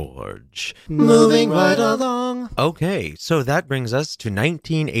with George. Moving right along. Okay, so that brings us to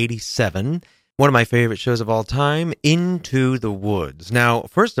 1987, one of my favorite shows of all time, Into the Woods. Now,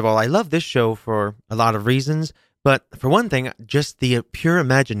 first of all, I love this show for a lot of reasons, but for one thing, just the pure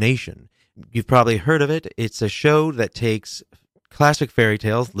imagination. You've probably heard of it. It's a show that takes classic fairy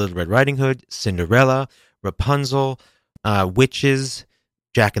tales, Little Red Riding Hood, Cinderella, Rapunzel, witches,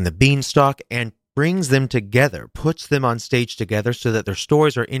 Jack and the Beanstalk, and brings them together, puts them on stage together so that their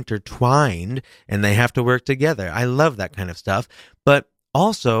stories are intertwined and they have to work together. I love that kind of stuff. But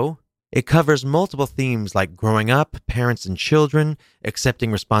also, it covers multiple themes like growing up, parents and children,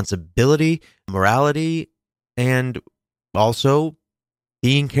 accepting responsibility, morality, and also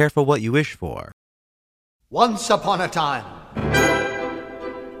being careful what you wish for. Once upon a time,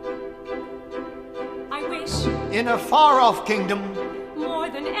 I wish in a far-off kingdom, more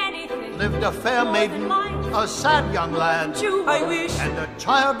than anything, lived a fair more maiden, than life, a sad young lad, I wish and a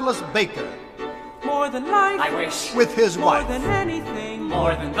childless baker More than life, I wish with his more wife. than anything,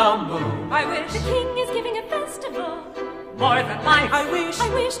 more than the moon. I wish the king is giving a festival. More than life. I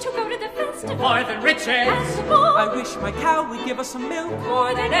wish To go to the festival. More than riches. I wish my cow would give us some milk.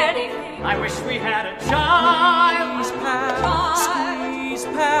 More than anything. I wish we had a child. Squeeze pal, squeeze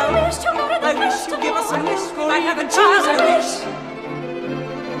pal. I wish to go to the I wish festival. you'd give us some milk or I even wish. cheese. I wish.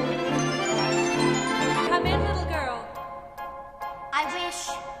 Come in, little girl. I wish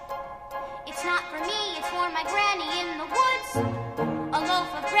it's not for me, it's for my granny in the woods. A loaf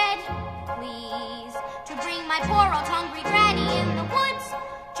of bread, please, to bring my poor old hungry granny in the woods.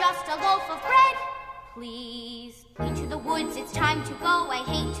 Just a loaf of bread, please. Into the woods, it's time to go. I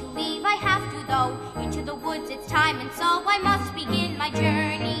hate to leave, I have to though. Into the woods, it's time, and so I must begin my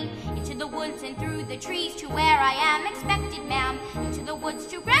journey. Into the woods and through the trees to where I am expected, ma'am. Into the woods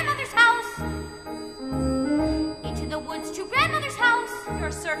to grandmother's house. Into the woods to grandmother's house.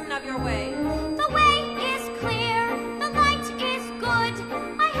 You're certain of your way. The way is clear, the light is good.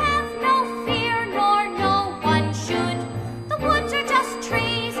 I have no fear, nor no one should. The woods are just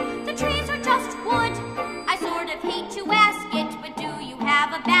trees, the trees are just wood. I sort of hate to ask it, but do you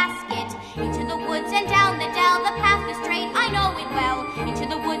have a basket? Into the woods and down the dell, the path is straight, I know it well. Into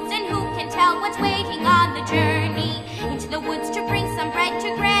the woods and who can tell what's waiting on the journey? Into the woods to bring some bread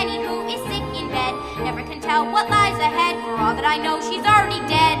to Granny who is sick in bed. Never can tell what lies ahead, for all that I know she's already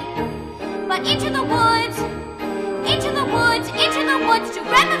dead. But into the woods, into the woods, into the woods to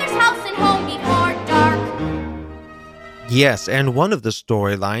grandmother's house and home before dark. Yes, and one of the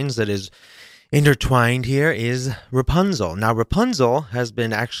storylines that is intertwined here is Rapunzel. Now, Rapunzel has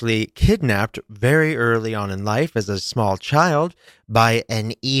been actually kidnapped very early on in life as a small child by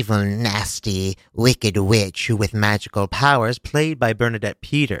an evil, nasty, wicked witch with magical powers played by Bernadette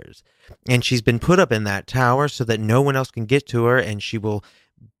Peters. And she's been put up in that tower so that no one else can get to her, and she will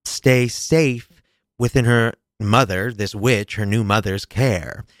stay safe within her mother, this witch, her new mother's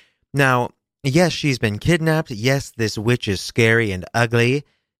care. Now, yes, she's been kidnapped. Yes, this witch is scary and ugly.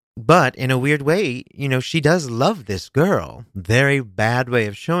 But in a weird way, she does love this girl. Very bad way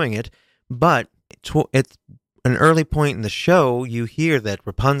of showing it. But it's an early point in the show, you hear that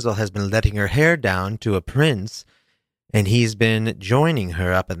Rapunzel has been letting her hair down to a prince, and he's been joining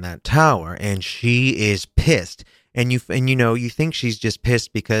her up in that tower, and she is pissed. And you think she's just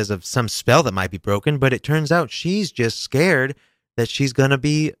pissed because of some spell that might be broken, but it turns out she's just scared that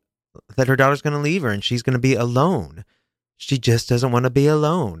that her daughter's going to leave her and she's going to be alone. She just doesn't want to be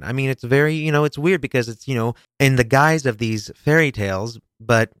alone. I mean, it's very, it's weird because it's, in the guise of these fairy tales,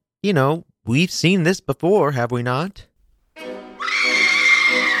 but, we've seen this before, have we not?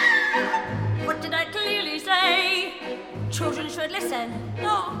 What did I clearly say? Children should listen.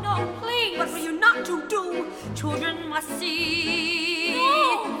 No, please. What were you not to do? Children must see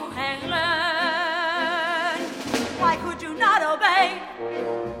and learn. Why could you not obey?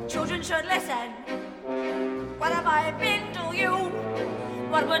 Children should listen. What have I been to you?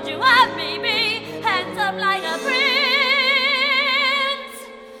 What would you have me be? Handsome like a prince.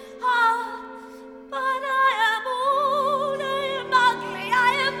 But I am old, I am ugly,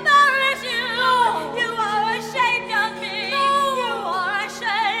 I embarrass you. You are ashamed of me. You are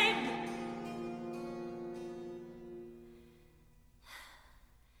ashamed.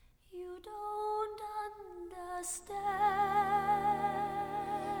 You don't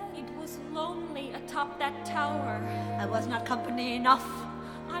understand. It was lonely atop that tower. I was not company enough.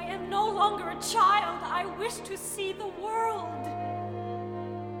 I am no longer a child. I wish to see the world.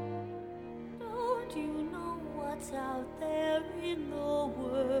 Don't you know what's out there in the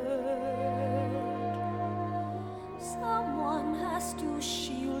world? Someone has to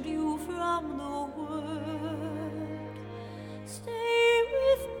shield you from the world. Stay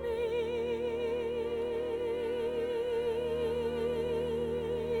with me.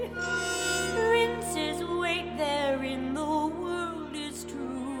 Princes wait there in the world is true.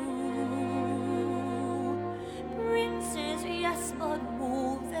 Princes, yes, but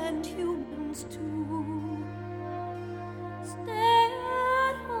wolves and humans too. Stay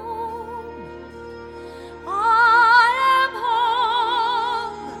at home. I am home.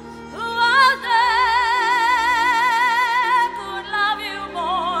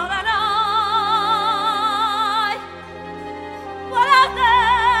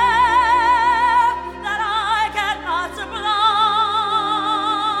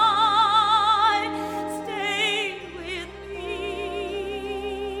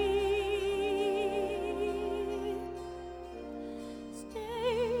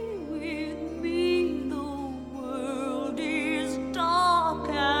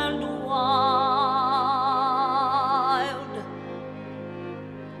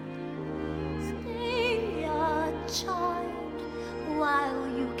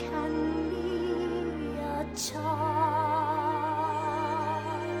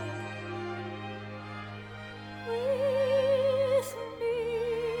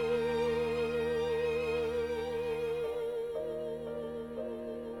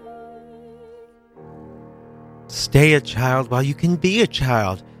 Stay a child while you can be a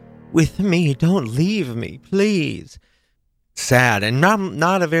child. With me, don't leave me, please. Sad, and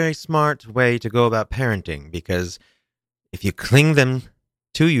not a very smart way to go about parenting, because if you cling them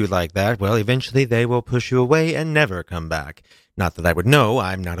to you like that, well, eventually they will push you away and never come back. Not that I would know,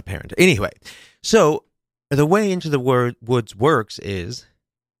 I'm not a parent. Anyway, so the way Into the Woods works is,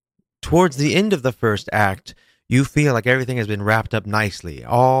 towards the end of the first act, you feel like everything has been wrapped up nicely.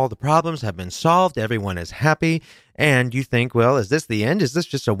 All the problems have been solved, everyone is happy, and you think, well, is this the end? Is this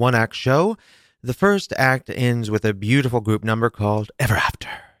just a one-act show? The first act ends with a beautiful group number called Ever After.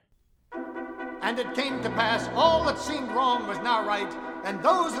 And it came to pass, all that seemed wrong was now right, and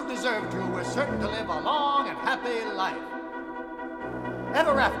those who deserved to were certain to live a long and happy life.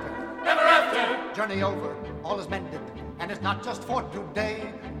 Ever after. Ever after. Journey over, all is mended, and it's not just for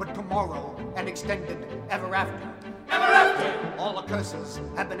today, but tomorrow and extended ever after. Ever after. All the curses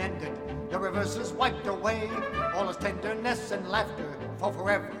have been ended, the reverses wiped away, all is tenderness and laughter for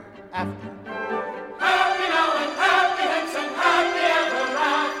forever after. Happy now and happy hence and happy ever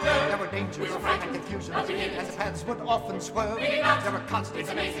after. There were dangers and confusions, and the paths would often swerve. There were constant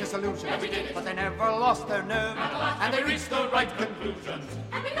disillusions, but they never lost their nerve, And they reached the right conclusions.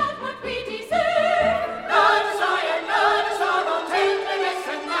 And we got what we deserve. Not desire, not sorrow, tenderness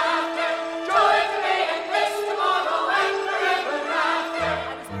and laughter. Joy today and bliss tomorrow and forever after.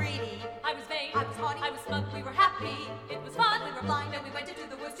 I was greedy, I was vain, I was haughty, I was smug, we were happy. It was fun, we were blind, and we went into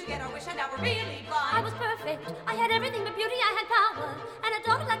the woods to get our wish, and now we're really blind. I was perfect. I had everything but beauty. I had power and a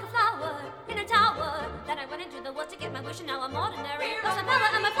daughter like a flower in a tower. Then I went into the woods to get my wish, and now I'm ordinary. Lost my power,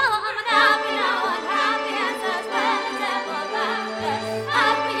 I'm a flower. I'm unhappy now. Unhappy as well as ever after.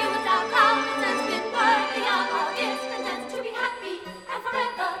 Happy you without problems has been worthy of all gifts and then to be happy and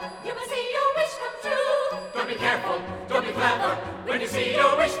forever. You will see your wish come true. Don't be careful, don't be clever. When you see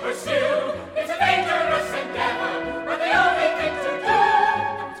your wish pursue, it's a dangerous endeavor, but the only thing to do.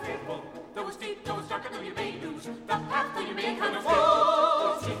 Though it's fearful, though it's deep, though it's dark, and though you may lose the path, though you may kind of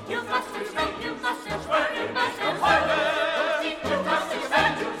fall. You must expect, you must swear, you must go harder. You must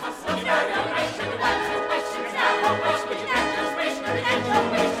expect, you must swear, you must go harder. It's narrow wish, but you can't just wish, but you can't just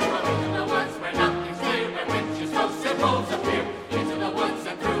wish. You will into the woods where nothing's clear, where witches, ghosts, and wolves appear. Into the woods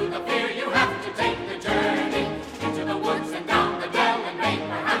and through the fear, you have to take the journey. Into the woods and down the dell, and make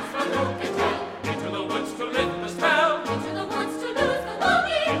perhaps for who can tell. Into the woods to lift the spell. Into the woods to lose the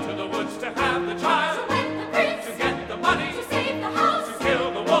longing. Into the woods to have the child. To win the prince. To get the money. To save the house. To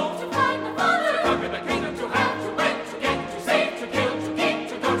kill the wolf. To find the father. To conquer the kingdom. To have, to win, to get, to save, to kill, to keep,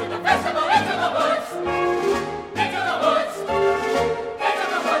 to go to the festival. Into the woods. Into the woods. Into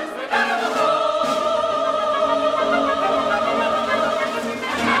the woods. We're out of the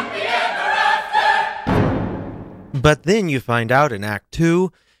and happy ever after. But then you find out in Act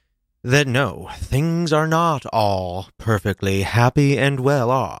 2 that no, things are not all perfectly happy and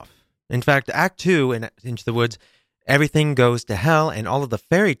well off. In fact, Act 2 in Into the Woods, everything goes to hell and all of the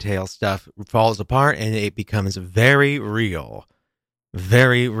fairy tale stuff falls apart and it becomes very real.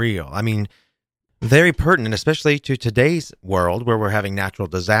 Very real. I mean, very pertinent, especially to today's world where we're having natural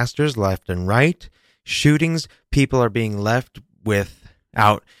disasters left and right, shootings, people are being left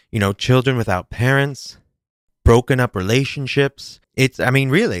without, children without parents, broken up relationships.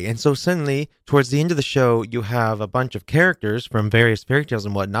 Really. And so suddenly, towards the end of the show, you have a bunch of characters from various fairy tales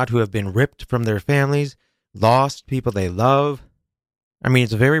and whatnot who have been ripped from their families, lost people they love.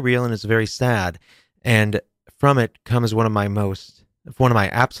 It's very real and it's very sad. And from it comes one of my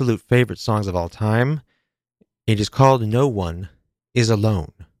absolute favorite songs of all time. It is called No One Is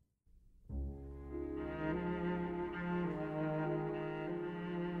Alone.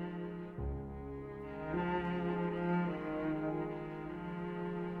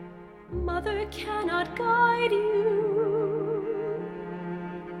 Mother cannot guide you.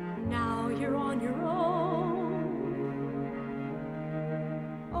 Now you're on your own.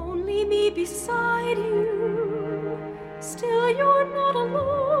 Only me beside you. Still you're not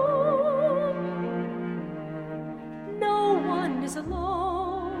alone. No one is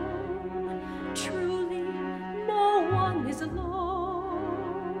alone. Truly, no one is alone.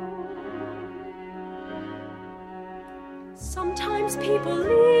 Sometimes people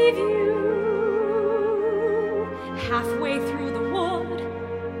leave you halfway through the wood.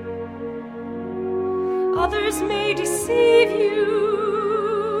 Others may deceive you.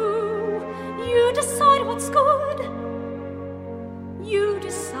 You decide what's good. You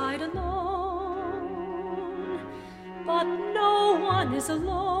decide alone. But no one is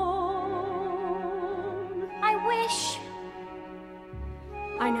alone. I wish.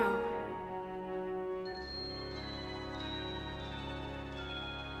 I know.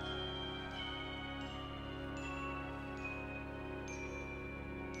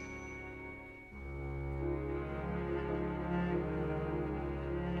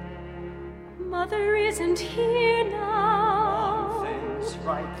 Mother isn't here now. Things,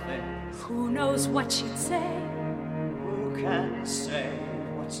 right things. Who knows what she'd say? Who can say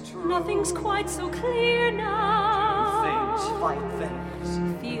what's true? Nothing's quite so clear now. Things, right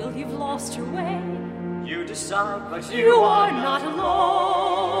things. Feel you've lost your way. You decide, but you are not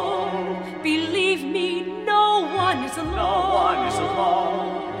alone. Believe me, no one is alone. No one is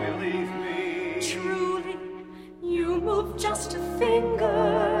alone. Believe me. Truly, you move just a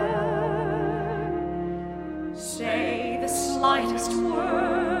finger. Say the slightest word.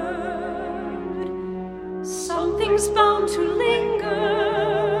 Something's bound to linger.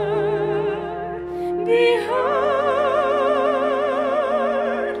 Be heard.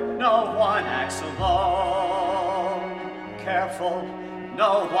 No one acts alone. Careful,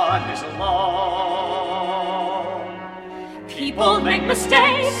 no one is alone. People make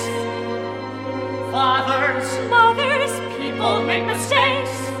mistakes. Fathers, mothers, people make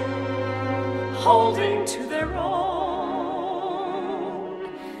mistakes. Holding to their own,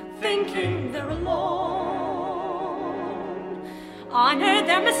 thinking they're alone. Honor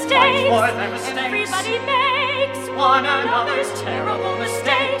their mistakes. Fight for their mistakes. Everybody makes one another's terrible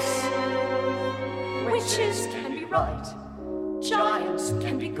mistakes. Witches can be right, giants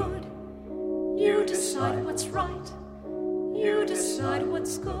can be good. You decide what's right, you decide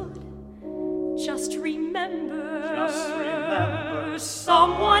what's good. Just remember,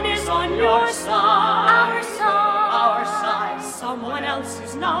 someone is on your side. Our side. Our side. Someone else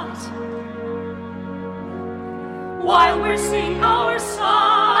is not. While we're seeing our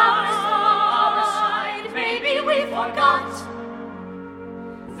side, maybe we forgot.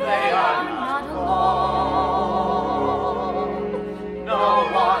 They are not alone. No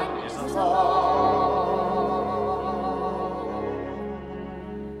one is alone.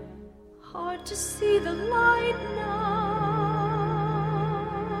 Hard to see the light now.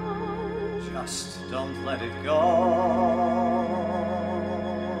 Just don't let it go.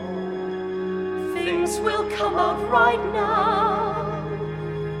 Things will come out right now.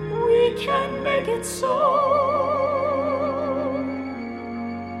 We can make it so.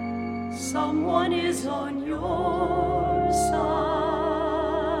 Someone is on your side.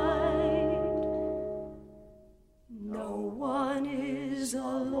 No one is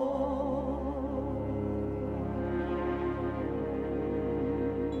alone.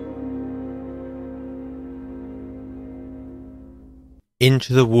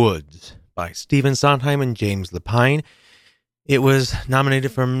 Into the Woods by Stephen Sondheim and James Lapine. It was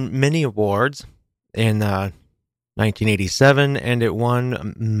nominated for many awards in 1987, and it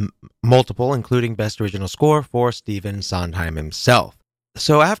won multiple, including Best Original Score for Stephen Sondheim himself.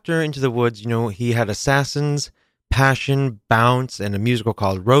 So after Into the Woods, he had Assassins, Passion, Bounce, and a musical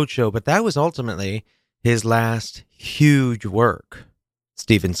called Roadshow, but that was ultimately his last huge work,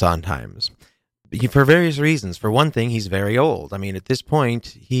 Stephen Sondheim's. For various reasons. For one thing, he's very old. I mean, at this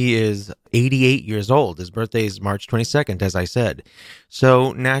point, he is 88 years old. His birthday is March 22nd, as I said.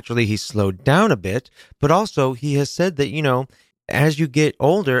 So naturally, he's slowed down a bit, but also he has said that, as you get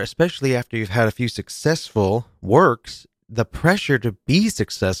older, especially after you've had a few successful works, the pressure to be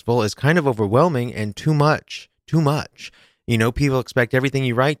successful is kind of overwhelming and too much. People expect everything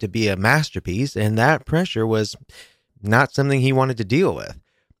you write to be a masterpiece, and that pressure was not something he wanted to deal with.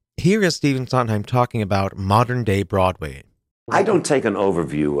 Here is Stephen Sondheim talking about modern-day Broadway. I don't take an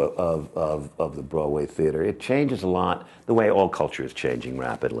overview of the Broadway theater. It changes a lot the way all culture is changing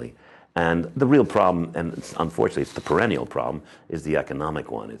rapidly. And the real problem, and unfortunately it's the perennial problem, is the economic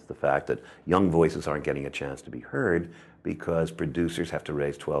one. It's the fact that young voices aren't getting a chance to be heard because producers have to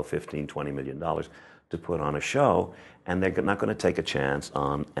raise $12, $15, $20 million to put on a show, and they're not going to take a chance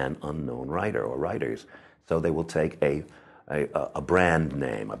on an unknown writer or writers. So they will take a brand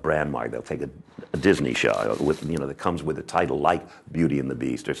name, a brand mark. They'll take a Disney show with, that comes with a title like Beauty and the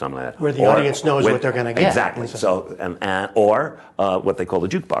Beast or something like that. Where the audience knows what they're going to get. Exactly. So, or what they call the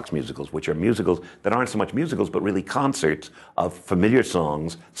jukebox musicals, which are musicals that aren't so much musicals, but really concerts of familiar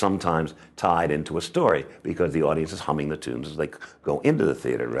songs, sometimes tied into a story, because the audience is humming the tunes as they go into the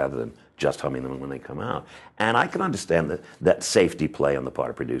theater rather than just humming them when they come out. And I can understand that safety play on the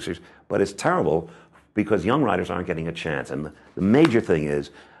part of producers, but it's terrible because young writers aren't getting a chance. And the major thing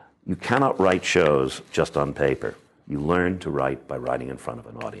is, you cannot write shows just on paper. You learn to write by writing in front of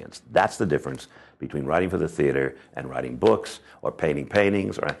an audience. That's the difference between writing for the theater and writing books or painting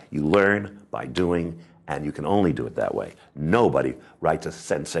paintings. You learn by doing, and you can only do it that way. Nobody writes a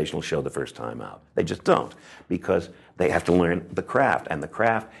sensational show the first time out. They just don't, because they have to learn the craft. And the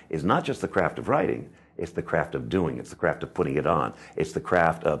craft is not just the craft of writing. It's the craft of doing. It's the craft of putting it on. It's the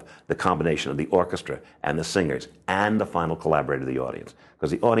craft of the combination of the orchestra and the singers and the final collaborator, the audience.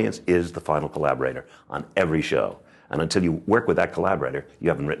 Because the audience is the final collaborator on every show. And until you work with that collaborator, you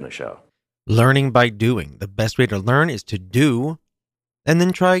haven't written a show. Learning by doing. The best way to learn is to do and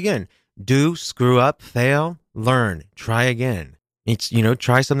then try again. Do, screw up, fail, learn, try again. It's,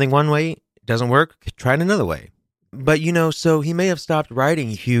 try something one way, it doesn't work, try it another way. But, so he may have stopped writing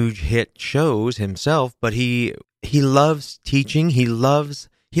huge hit shows himself, but he loves teaching. He loves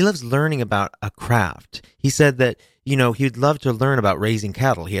learning about a craft. He said that, he'd love to learn about raising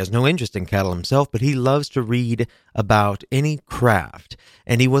cattle. He has no interest in cattle himself, but he loves to read about any craft.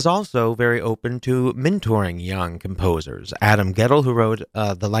 And he was also very open to mentoring young composers. Adam Gettle, who wrote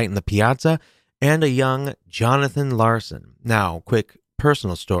The Light in the Piazza, and a young Jonathan Larson. Now, quick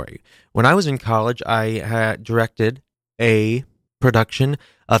personal story. When I was in college, I had directed a production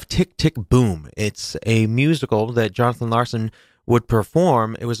of Tick, Tick, Boom. It's a musical that Jonathan Larson would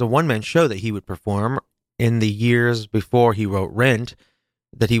perform. It was a one-man show that he would perform in the years before he wrote Rent,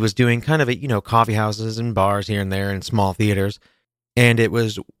 that he was doing kind of at, coffee houses and bars here and there and small theaters. And it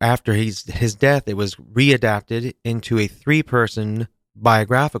was after his death, it was readapted into a 3-person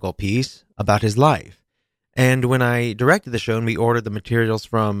biographical piece about his life. And when I directed the show and we ordered the materials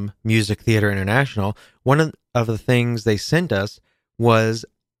from Music Theater International, one of the things they sent us was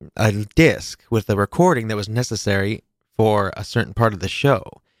a disc with the recording that was necessary for a certain part of the show.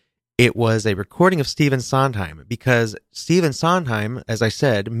 It was a recording of Stephen Sondheim, because Stephen Sondheim, as I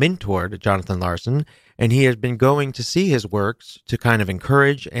said, mentored Jonathan Larson, and he had been going to see his works to kind of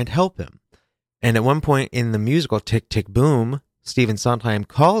encourage and help him. And at one point in the musical Tick, Tick, Boom, Stephen Sondheim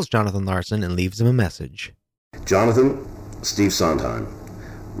calls Jonathan Larson and leaves him a message. Jonathan, Steve Sondheim.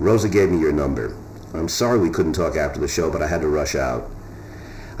 Rosa gave me your number. I'm sorry we couldn't talk after the show, but I had to rush out.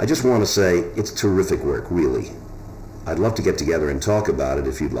 I just want to say it's terrific work, really. I'd love to get together and talk about it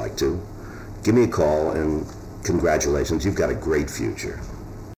if you'd like to. Give me a call, and congratulations, you've got a great future.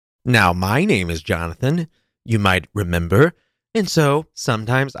 Now, my name is Jonathan, you might remember, and so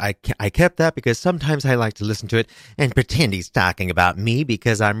sometimes I kept that because sometimes I like to listen to it and pretend he's talking about me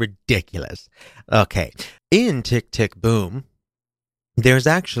because I'm ridiculous. Okay, in Tick, Tick, Boom, there's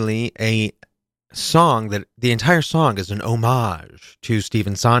actually a song that the entire song is an homage to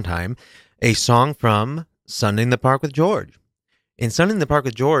Stephen Sondheim, a song from Sunday in the Park with George. In Sunday in the Park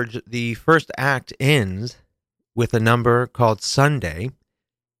with George, the first act ends with a number called Sunday,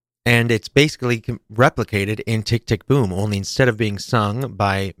 and it's basically replicated in Tick, Tick, Boom, only instead of being sung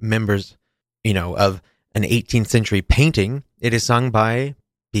by members, of an 18th century painting, it is sung by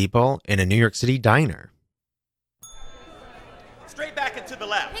people in a New York City diner. Straight back and to the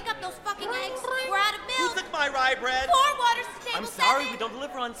left. Pick up those fucking eggs. We're out of milk. Who took my rye bread? 4 waters to table I'm sorry, 7. we don't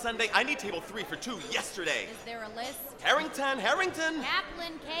deliver on Sunday. I need table 3 for 2 yesterday. Is there a list? Harrington. Kaplan,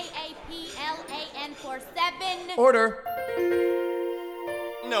 Kaplan for 7. Order.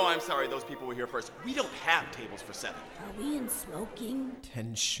 No, I'm sorry, those people were here first. We don't have tables for 7. Are we in smoking?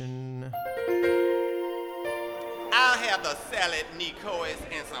 Tension. I'll have the salad, Nicois,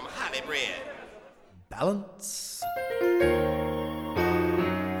 and some honey bread. Balance.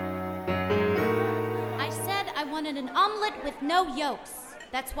 I said I wanted an omelet with no yolks.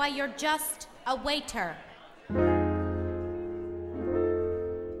 That's why you're just a waiter.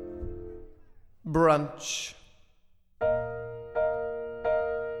 Brunch.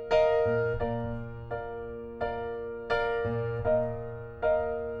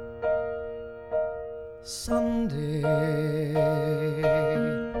 Sunday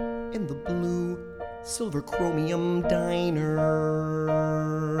in the blue silver chromium diner,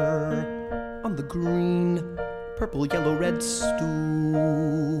 on the green purple yellow red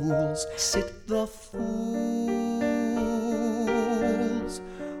stools sit the fools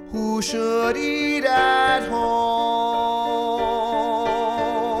who should eat at home.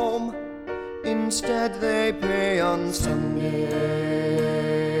 Instead they pay on Sunday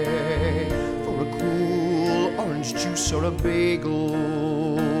for a cool orange juice or a bagel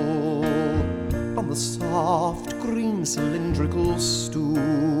on the soft green cylindrical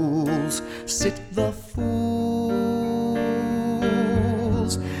stools sit the fools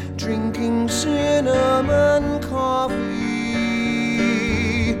drinking cinnamon coffee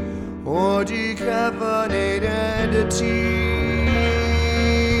or decaffeinated tea.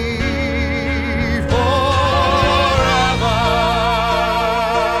 Forever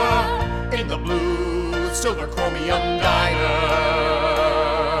in the blue silver chromium diner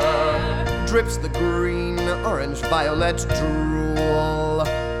drips the green orange violet drool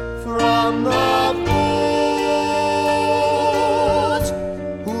from the fools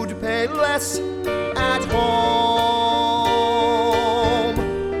who'd pay less at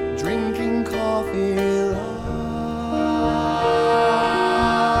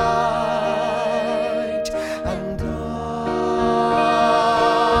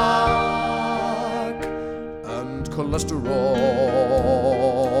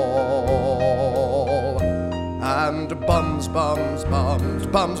bums, bums, bums,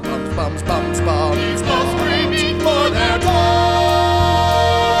 bums, bums, bums, bums, bums, must reach for their toast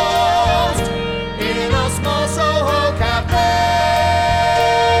in a small Soho cafe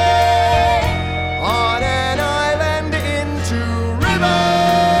on an island into rivers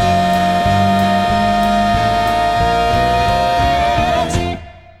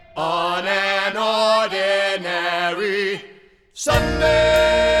on an ordinary Sunday.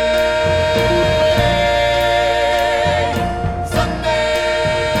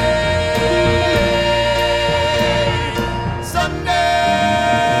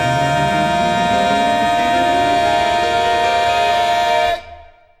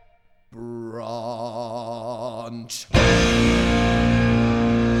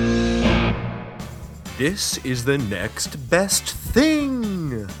 This is the next best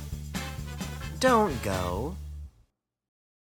thing. Don't go.